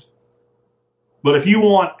happened. But if you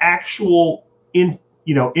want actual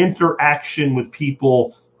interaction with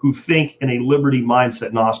people who think in a liberty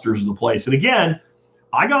mindset, Nostr is the place. And again,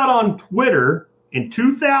 I got on Twitter in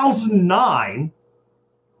 2009,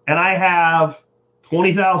 and I have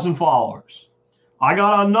 20,000 followers. I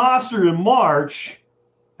got on Nostr in March,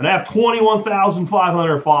 and I have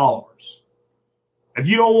 21,500 followers. If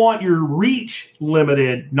you don't want your reach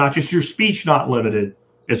limited, not just your speech not limited,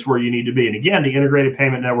 it's where you need to be. And again, the integrated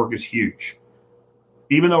payment network is huge.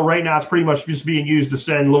 Even though right now it's pretty much just being used to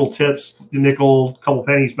send little tips, a nickel, a couple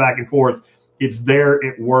pennies back and forth, it's there,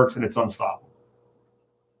 it works, and it's unstoppable.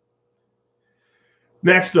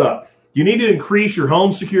 Next up, you need to increase your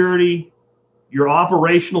home security, your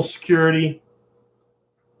operational security,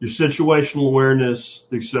 your situational awareness,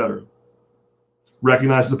 etc.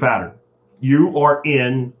 Recognize the pattern. You are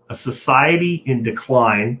in a society in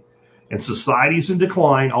decline, and societies in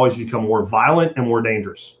decline always become more violent and more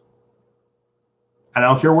dangerous. And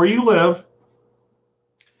I don't care where you live.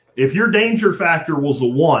 If your danger factor was a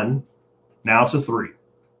 1, now it's a 3.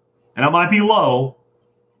 And it might be low,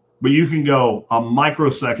 but you can go a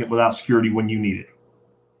microsecond without security when you need it.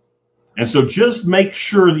 And so just make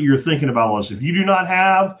sure that you're thinking about this. If you do not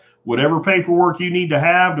have whatever paperwork you need to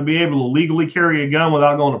have to be able to legally carry a gun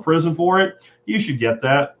without going to prison for it, you should get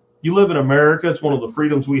that. You live in America. It's one of the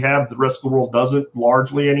freedoms we have. The rest of the world doesn't,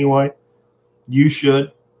 largely anyway. You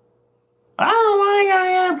should. I don't want to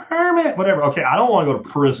get a permit. Whatever. Okay, I don't want to go to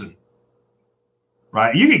prison.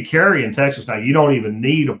 Right? You can carry in Texas now. You don't even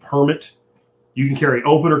need a permit. You can carry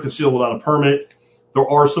open or concealed without a permit. There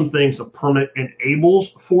are some things a permit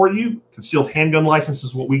enables for you. Concealed handgun license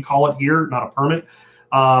is what we call it here, not a permit.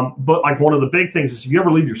 But like one of the big things is if you ever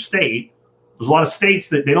leave your state, there's a lot of states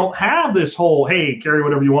that they don't have this whole, hey, carry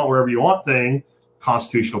whatever you want, wherever you want thing,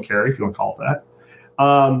 constitutional carry, if you want to call it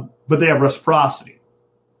that. But they have reciprocity.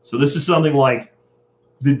 So this is something like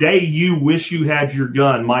the day you wish you had your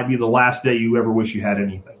gun might be the last day you ever wish you had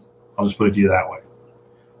anything. I'll just put it to you that way.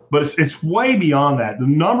 But it's way beyond that. The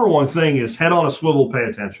number one thing is head on a swivel, pay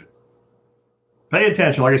attention. Pay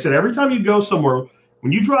attention. Like I said, every time you go somewhere,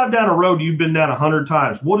 when you drive down a road you've been down 100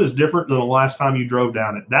 times, what is different than the last time you drove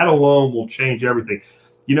down it? That alone will change everything.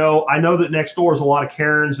 You know, I know that next door is a lot of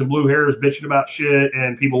Karens and blue hairs bitching about shit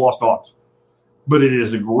and people lost dogs. But it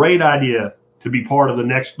is a great idea to be part of the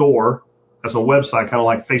next door as a website, kind of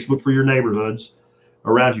like Facebook for your neighborhoods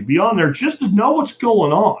around you. Be on there just to know what's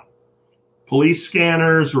going on. Police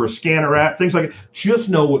scanners or a scanner app, things like that. Just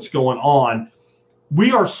know what's going on.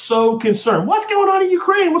 We are so concerned. What's going on in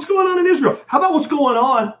Ukraine? What's going on in Israel? How about what's going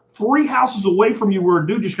on 3 houses away from you where a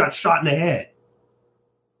dude just got shot in the head?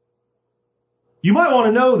 You might want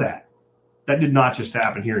to know that. That did not just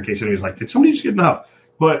happen here in case anybody's like, did somebody just get enough?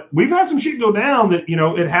 But we've had some shit go down that, you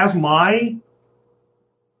know, it has my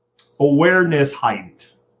awareness heightened.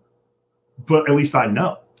 But at least I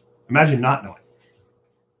know. Imagine not knowing.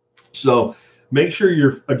 So make sure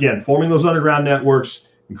you're, again, forming those underground networks,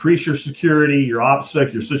 increase your security, your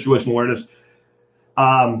OPSEC, your situational awareness.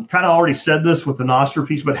 Kind of already said this with the Nostr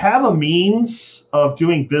piece, but have a means of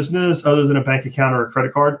doing business other than a bank account or a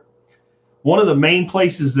credit card. One of the main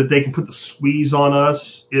places that they can put the squeeze on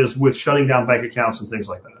us is with shutting down bank accounts and things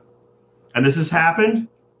like that. And this has happened,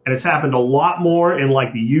 and it's happened a lot more in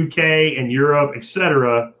like the UK and Europe,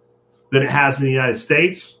 etc., than it has in the United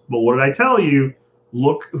States. But what did I tell you?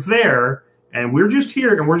 Look there, and we're just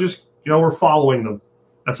here, and we're just, we're following them.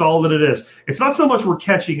 That's all that it is. It's not so much we're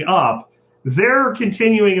catching up. They're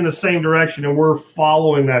continuing in the same direction, and we're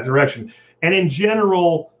following that direction. And in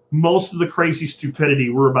general, most of the crazy stupidity,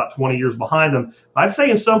 we're about 20 years behind them. I'd say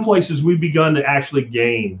in some places we've begun to actually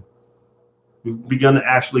gain. We've begun to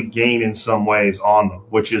actually gain in some ways on them,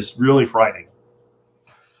 which is really frightening.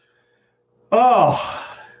 Oh,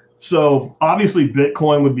 so obviously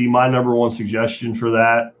Bitcoin would be my number one suggestion for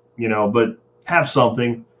that, but have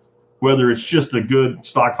something, whether it's just a good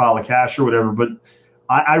stockpile of cash or whatever. But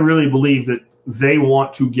I really believe that they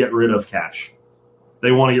want to get rid of cash.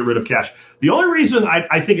 They want to get rid of cash. The only reason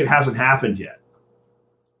I think it hasn't happened yet,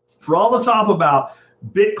 for all the talk about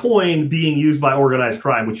Bitcoin being used by organized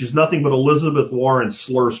crime, which is nothing but Elizabeth Warren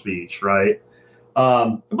slur speech, right?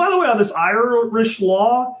 And by the way, on this Irish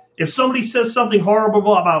law, if somebody says something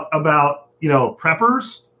horrible about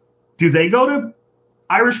preppers, do they go to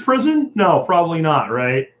Irish prison? No, probably not,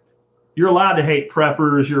 right? You're allowed to hate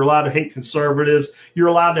preppers. You're allowed to hate conservatives. You're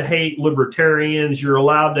allowed to hate libertarians. You're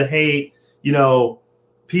allowed to hate,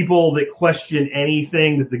 people that question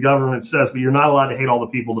anything that the government says, but you're not allowed to hate all the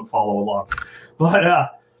people that follow along. But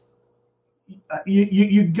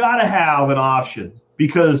you got to have an option,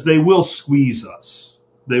 because they will squeeze us.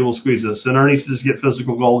 They will squeeze us. And Ernie says get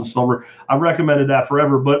physical gold and silver. I've recommended that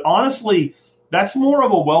forever. But honestly, that's more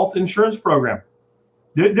of a wealth insurance program.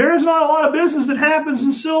 There's not a lot of business that happens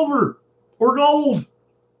in silver or gold.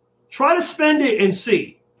 Try to spend it and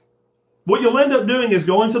see. What you'll end up doing is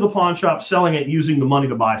going to the pawn shop, selling it, using the money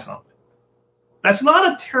to buy something. That's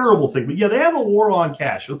not a terrible thing. But yeah, they have a war on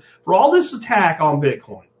cash. For all this attack on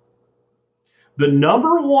Bitcoin, the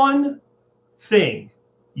number one thing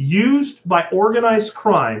used by organized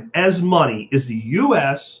crime as money is the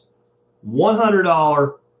U.S.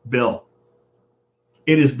 $100 bill.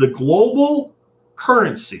 It is the global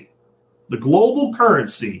currency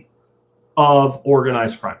of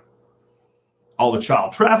organized crime. All the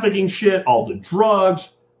child trafficking shit, all the drugs,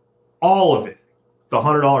 all of it, the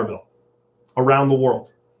 $100 bill around the world.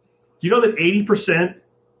 Do you know that 80%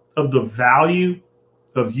 of the value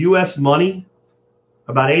of U.S. money,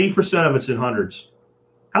 about 80% of it's in hundreds?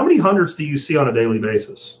 How many hundreds do you see on a daily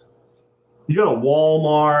basis? You go to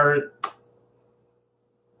Walmart,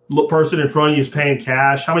 the person in front of you is paying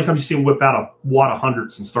cash. How many times do you see them whip out a wad of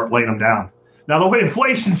hundreds and start laying them down? Now, the way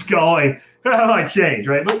inflation's going, that might change,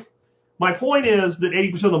 right? But my point is that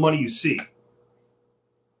 80% of the money you see,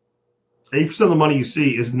 80% of the money you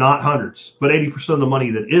see is not hundreds, but 80% of the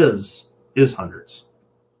money that is hundreds.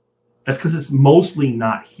 That's because it's mostly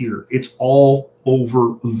not here. It's all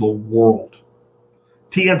over the world.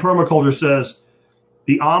 TN Permaculture says,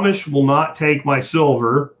 the Amish will not take my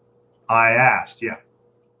silver. I asked. Yeah.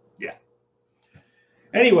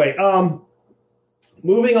 Anyway,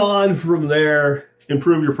 moving on from there,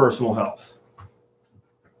 improve your personal health.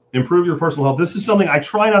 Improve your personal health. This is something I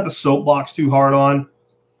try not to soapbox too hard on,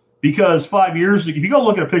 because 5 years ago, if you go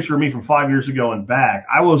look at a picture of me from 5 years ago and back,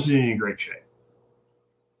 I wasn't in great shape.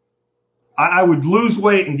 I would lose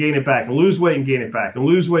weight and gain it back, and lose weight and gain it back, and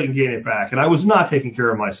lose weight and gain it back, and I was not taking care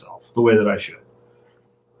of myself the way that I should.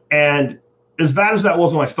 And as bad as that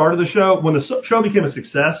was when I started the show, when the show became a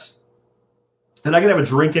success, and I could have a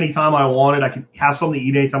drink anytime I wanted, I could have something to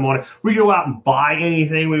eat anytime I wanted, we could go out and buy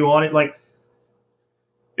anything we wanted,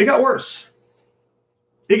 it got worse.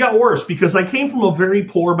 It got worse because I came from a very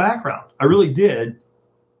poor background. I really did.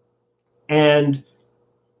 And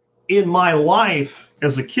in my life,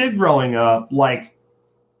 as a kid growing up,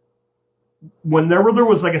 whenever there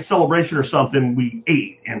was a celebration or something, we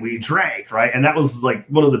ate and we drank, right? And that was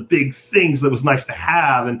one of the big things that was nice to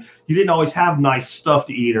have. And you didn't always have nice stuff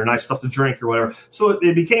to eat or nice stuff to drink or whatever. So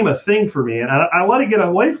it became a thing for me, and I let it get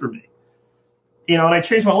away from me. And I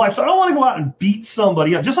changed my life. So I don't want to go out and beat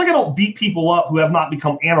somebody up, just like I don't beat people up who have not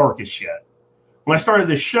become anarchists yet. When I started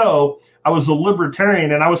this show, I was a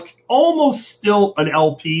libertarian, and I was almost still an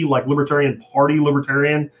LP, Libertarian Party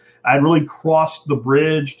libertarian. I had really crossed the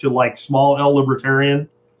bridge to small L libertarian,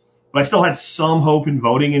 but I still had some hope in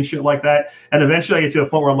voting and shit like that. And eventually I get to a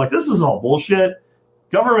point where I'm like, this is all bullshit.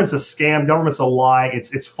 Government's a scam. Government's a lie.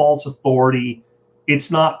 It's false authority.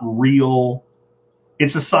 It's not real.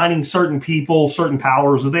 It's assigning certain people certain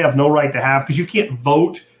powers that they have no right to have, because you can't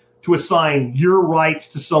vote to assign your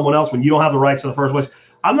rights to someone else when you don't have the rights in the first place.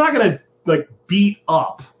 I'm not going to beat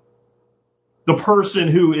up the person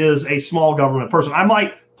who is a small government person. I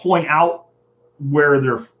might point out where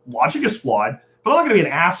their logic is flawed, but I'm not going to be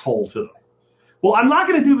an asshole to them. Well, I'm not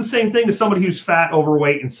going to do the same thing to somebody who's fat,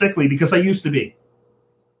 overweight, and sickly, because I used to be.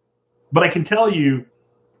 But I can tell you,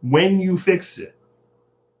 when you fix it,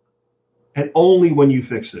 and only when you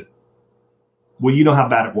fix it, will you know how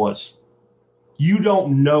bad it was. You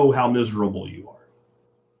don't know how miserable you are.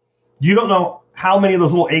 You don't know how many of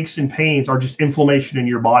those little aches and pains are just inflammation in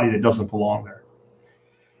your body that doesn't belong there.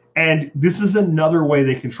 And this is another way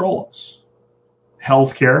they control us.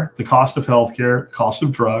 Healthcare, the cost of healthcare, cost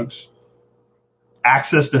of drugs,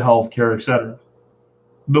 access to healthcare, etc.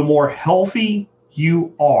 The more healthy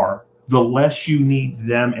you are, the less you need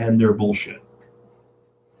them and their bullshit.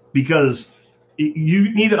 Because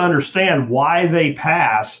you need to understand why they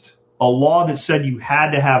passed a law that said you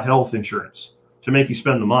had to have health insurance to make you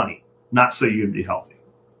spend the money, not so you'd be healthy.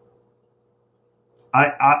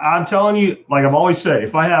 I'm telling you, like I've always said,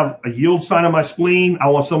 if I have a yield sign on my spleen, I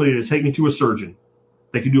want somebody to take me to a surgeon.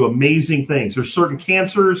 They can do amazing things. There's certain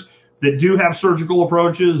cancers that do have surgical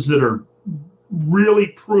approaches that are really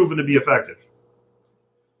proven to be effective.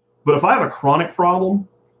 But if I have a chronic problem,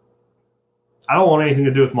 I don't want anything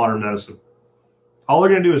to do with modern medicine. All they're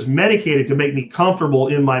going to do is medicate it to make me comfortable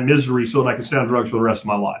in my misery so that I can stay on drugs for the rest of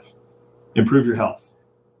my life. Improve your health.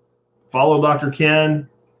 Follow Dr. Ken.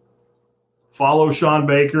 Follow Sean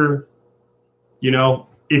Baker. You know,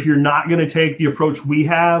 if you're not going to take the approach we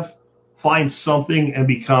have, find something and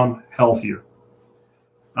become healthier.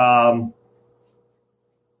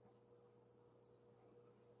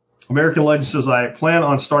 American Legend says, I plan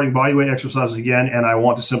on starting bodyweight exercises again, and I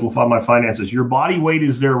want to simplify my finances. Your body weight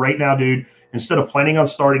is there right now, dude. Instead of planning on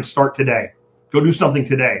starting, start today. Go do something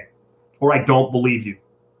today. Or I don't believe you.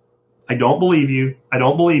 I don't believe you. I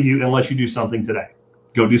don't believe you unless you do something today.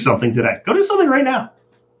 Go do something today. Go do something right now.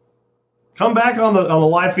 Come back on the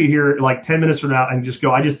live feed here like 10 minutes from now and just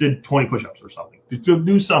go, I just did 20 push-ups or something. Just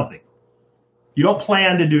do something. You don't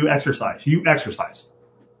plan to do exercise. You exercise.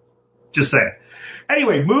 Just saying.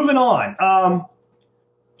 Anyway, moving on.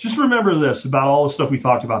 Just remember this about all the stuff we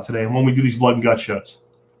talked about today and when we do these blood and gut shows.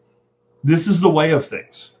 This is the way of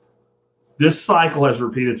things. This cycle has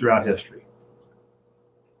repeated throughout history.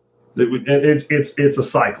 It's a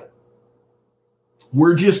cycle.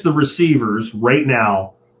 We're just the receivers right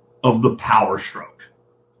now of the power stroke.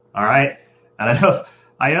 All right? And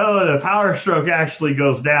I know the power stroke actually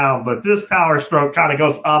goes down, but this power stroke kind of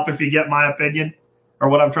goes up, if you get my opinion, or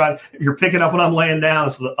what I'm trying. If you're picking up when I'm laying down,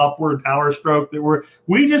 it's the upward power stroke that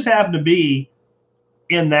we just happen to be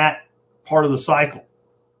in that part of the cycle.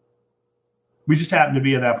 We just happen to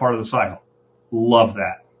be in that part of the cycle. Love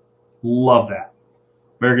that. Love that.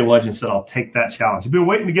 American Legend said, I'll take that challenge. I've been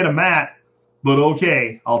waiting to get a mat, but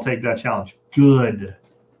okay, I'll take that challenge. Good.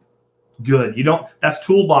 That's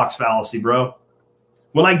toolbox fallacy, bro.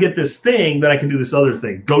 When I get this thing, then I can do this other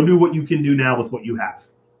thing. Go do what you can do now with what you have.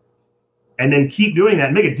 And then keep doing that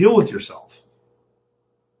and make a deal with yourself.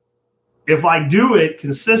 If I do it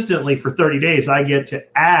consistently for 30 days, I get to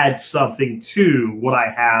add something to what I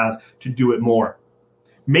have to do it more.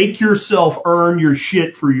 Make yourself earn your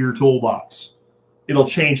shit for your toolbox. It'll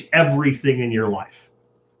change everything in your life.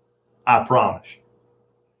 I promise.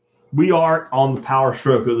 We are on the power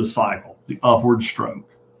stroke of the cycle, the upward stroke.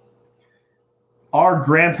 Our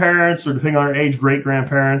grandparents, or depending on our age,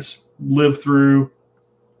 great-grandparents, lived through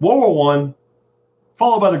World War I,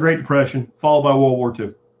 followed by the Great Depression, followed by World War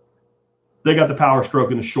II. They got the power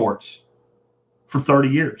stroke in the shorts for 30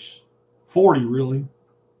 years. 40, really.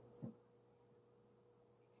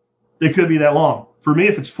 It could be that long. For me,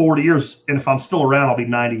 if it's 40 years, and if I'm still around, I'll be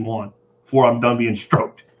 91 before I'm done being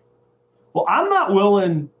stroked. Well, I'm not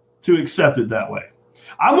willing to accept it that way.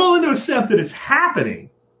 I'm willing to accept that it's happening.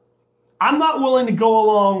 I'm not willing to go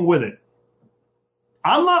along with it.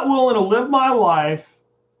 I'm not willing to live my life.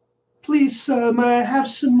 Please, sir, may I have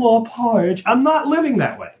some more porridge? I'm not living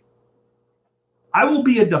that way. I will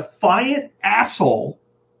be a defiant asshole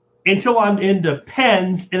until I'm in the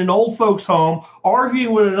pens in an old folks' home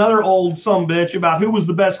arguing with another old sumbitch about who was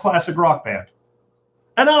the best classic rock band.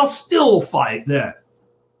 And I'll still fight then.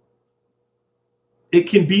 It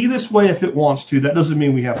can be this way if it wants to. That doesn't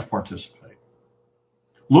mean we have to participate.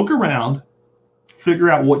 Look around, figure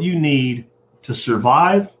out what you need to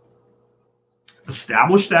survive,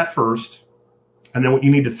 establish that first, and then what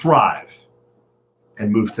you need to thrive,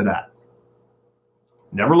 and move to that.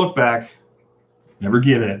 Never look back, never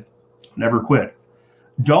give in, never quit.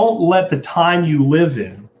 Don't let the time you live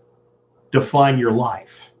in define your life.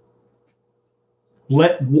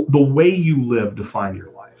 Let the way you live define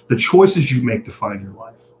your life. The choices you make define your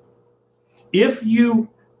life. If you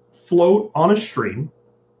float on a stream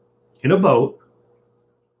in a boat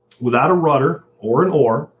without a rudder or an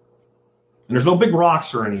oar, and there's no big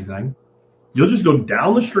rocks or anything, you'll just go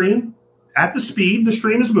down the stream at the speed the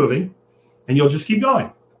stream is moving, and you'll just keep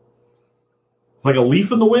going. like a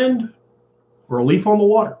leaf in the wind or a leaf on the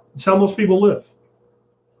water. It's how most people live.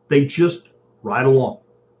 They just ride along.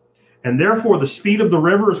 And therefore, the speed of the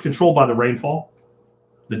river is controlled by the rainfall,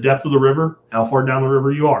 the depth of the river, how far down the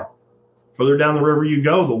river you are. Further down the river you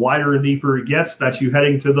go, the wider and deeper it gets. That's you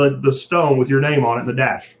heading to the stone with your name on it in the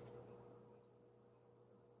dash.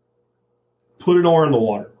 Put an oar in the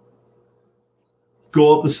water.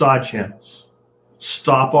 Go up the side channels.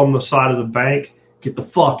 Stop on the side of the bank. Get the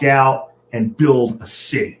fuck out and build a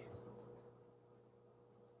city.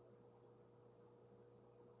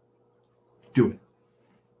 Do it.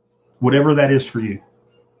 Whatever that is for you.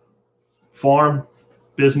 Farm,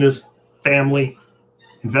 business, family,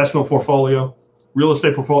 investment portfolio, real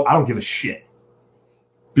estate portfolio. I don't give a shit.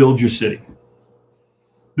 Build your city.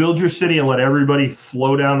 Build your city and let everybody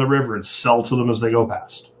flow down the river and sell to them as they go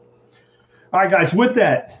past. All right, guys, with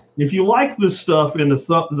that, if you like this stuff and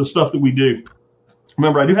the stuff that we do,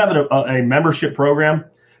 remember, I do have a membership program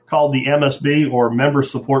called the MSB, or Member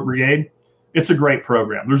Support Brigade. It's a great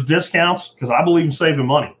program. There's discounts because I believe in saving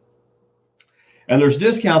money. And there's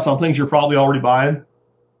discounts on things you're probably already buying.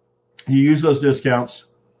 You use those discounts.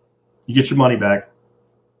 You get your money back.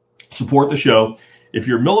 Support the show. If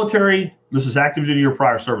you're military, this is active duty or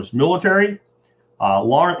prior service. Military,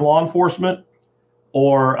 law enforcement,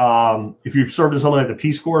 or if you've served in something like the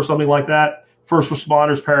Peace Corps or something like that, first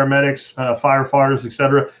responders, paramedics, firefighters,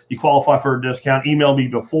 etc., you qualify for a discount. Email me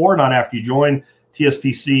before, not after you join.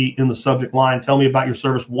 TSPC in the subject line. Tell me about your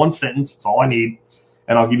service. One sentence. That's all I need.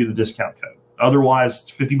 And I'll give you the discount code. Otherwise,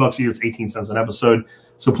 it's $50 a year. It's 18 cents an episode.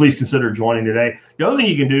 So please consider joining today. The other thing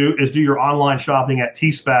you can do is do your online shopping at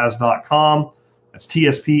tspaz.com. That's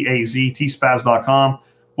TSPAZ, tspaz.com.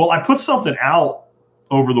 Well, I put something out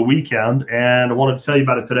over the weekend, and I wanted to tell you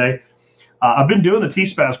about it today. I've been doing the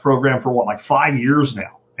T-Spaz program for, like 5 years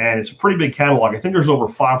now, and it's a pretty big catalog. I think there's over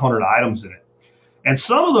 500 items in it. And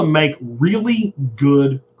some of them make really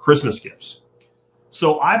good Christmas gifts.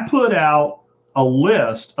 So I put out a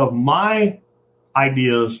list of my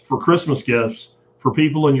ideas for Christmas gifts for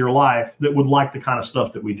people in your life that would like the kind of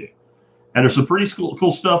stuff that we do. And there's some pretty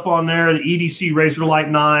cool stuff on there. The EDC razor light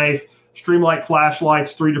knife, Streamlight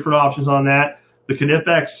flashlights, 3 different options on that. The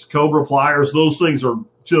Knipex Cobra pliers, those things are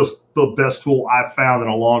just the best tool I've found in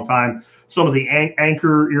a long time. Some of the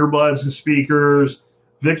Anchor earbuds and speakers,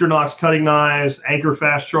 Victorinox cutting knives, Anchor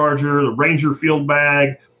fast charger, the Ranger field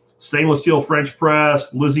bag, stainless steel French press,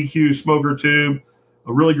 Lizzie Q smoker tube,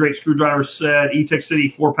 a really great screwdriver set, E-Tech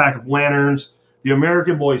City 4-pack of lanterns, the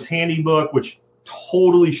American Boys Handy Book, which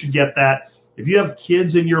totally should get that. If you have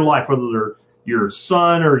kids in your life, whether they're your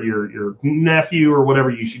son or your nephew or whatever,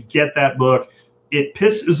 you should get that book. It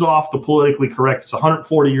pisses off the politically correct. It's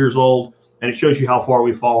 140 years old, and it shows you how far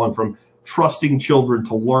we've fallen from trusting children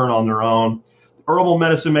to learn on their own. Herbal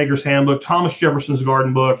Medicine Maker's Handbook, Thomas Jefferson's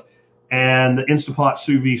Garden Book, and the Instapot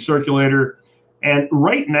Sous Vide Circulator. And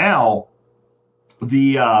right now,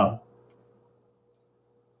 I'm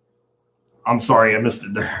sorry, I missed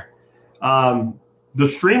it there. The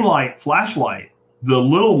Streamlight flashlight, the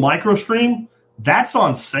little micro stream, that's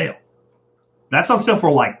on sale. That's on sale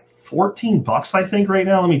for like $14, I think, right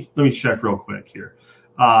now. Let me check real quick here.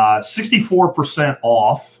 64%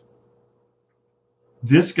 off.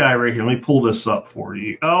 This guy right here, let me pull this up for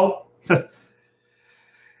you. Oh,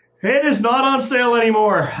 it is not on sale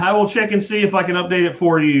anymore. I will check and see if I can update it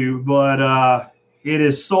for you, but it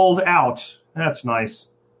is sold out. That's nice.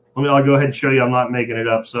 I'll go ahead and show you. I'm not making it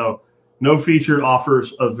up. So no featured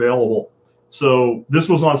offers available. So this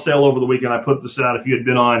was on sale over the weekend. I put this out. If you had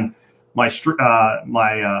been on my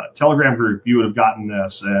Telegram group, you would have gotten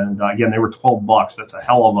this. And again, they were $12. That's a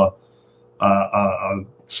hell of a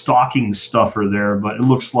stocking stuffer there, but it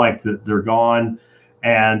looks like that they're gone.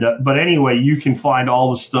 And but anyway, you can find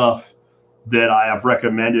all the stuff that I have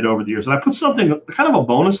recommended over the years. And I put something kind of a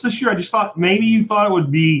bonus this year. I just thought maybe you thought it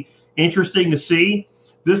would be interesting to see.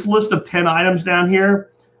 This list of 10 items down here,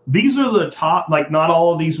 these are the top, like not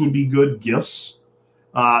all of these would be good gifts.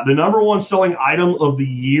 The number one selling item of the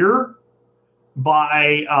year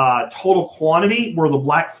by total quantity were the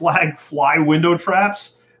Black Flag fly window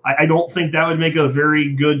traps. I don't think that would make a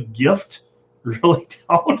very good gift. Really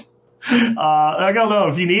don't. I don't know.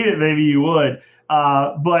 If you need it, maybe you would.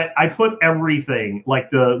 But I put everything, like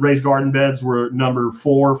the raised garden beds were number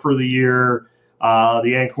 4 for the year.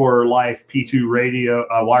 The Anchor Life P2 radio,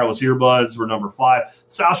 wireless earbuds were number 5.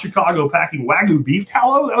 South Chicago packing Wagyu beef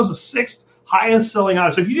tallow, that was the 6th highest selling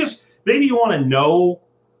item. So if you maybe you want to know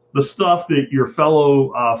the stuff that your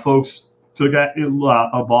fellow folks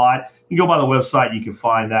bought, you can go by the website, you can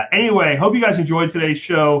find that. Anyway, hope you guys enjoyed today's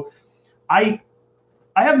show. I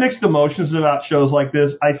have mixed emotions about shows like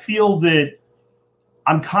this. I feel that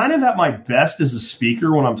I'm kind of at my best as a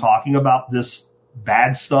speaker when I'm talking about this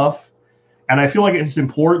bad stuff. And I feel like it's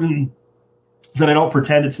important that I don't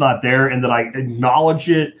pretend it's not there and that I acknowledge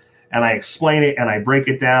it and I explain it and I break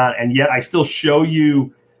it down. And yet I still show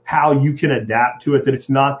you how you can adapt to it, that it's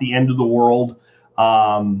not the end of the world.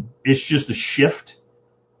 It's just a shift.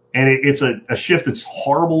 And it's a shift that's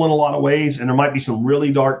horrible in a lot of ways. And there might be some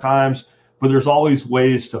really dark times, but there's always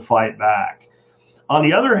ways to fight back. On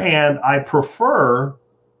the other hand, I prefer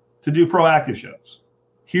to do proactive shows.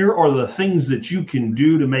 Here are the things that you can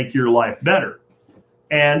do to make your life better.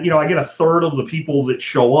 And, I get a third of the people that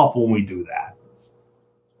show up when we do that.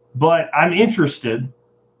 But I'm interested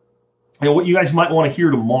in what you guys might want to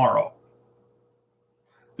hear tomorrow.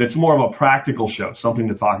 That's more of a practical show, something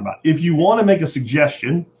to talk about. If you want to make a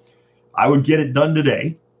suggestion, I would get it done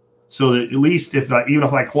today. So that at least even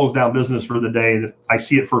if I close down business for the day, that I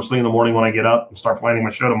see it first thing in the morning when I get up and start planning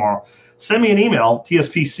my show tomorrow. Send me an email,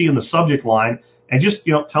 TSPC in the subject line, and just,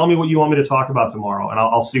 tell me what you want me to talk about tomorrow, and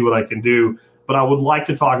I'll see what I can do. But I would like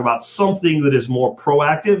to talk about something that is more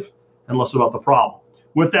proactive and less about the problem.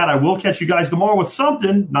 With that, I will catch you guys tomorrow with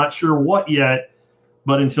something, not sure what yet,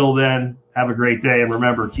 but until then, have a great day, and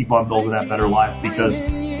remember, keep on building that better life, because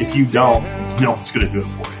if you don't, no one's going to do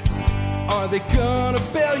it for you. Are they gonna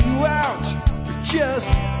bail you out or just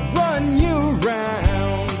run you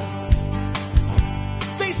around?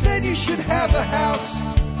 They said you should have a house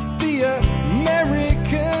the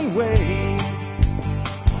American way.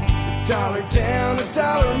 $1 down,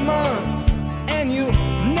 $1 a month.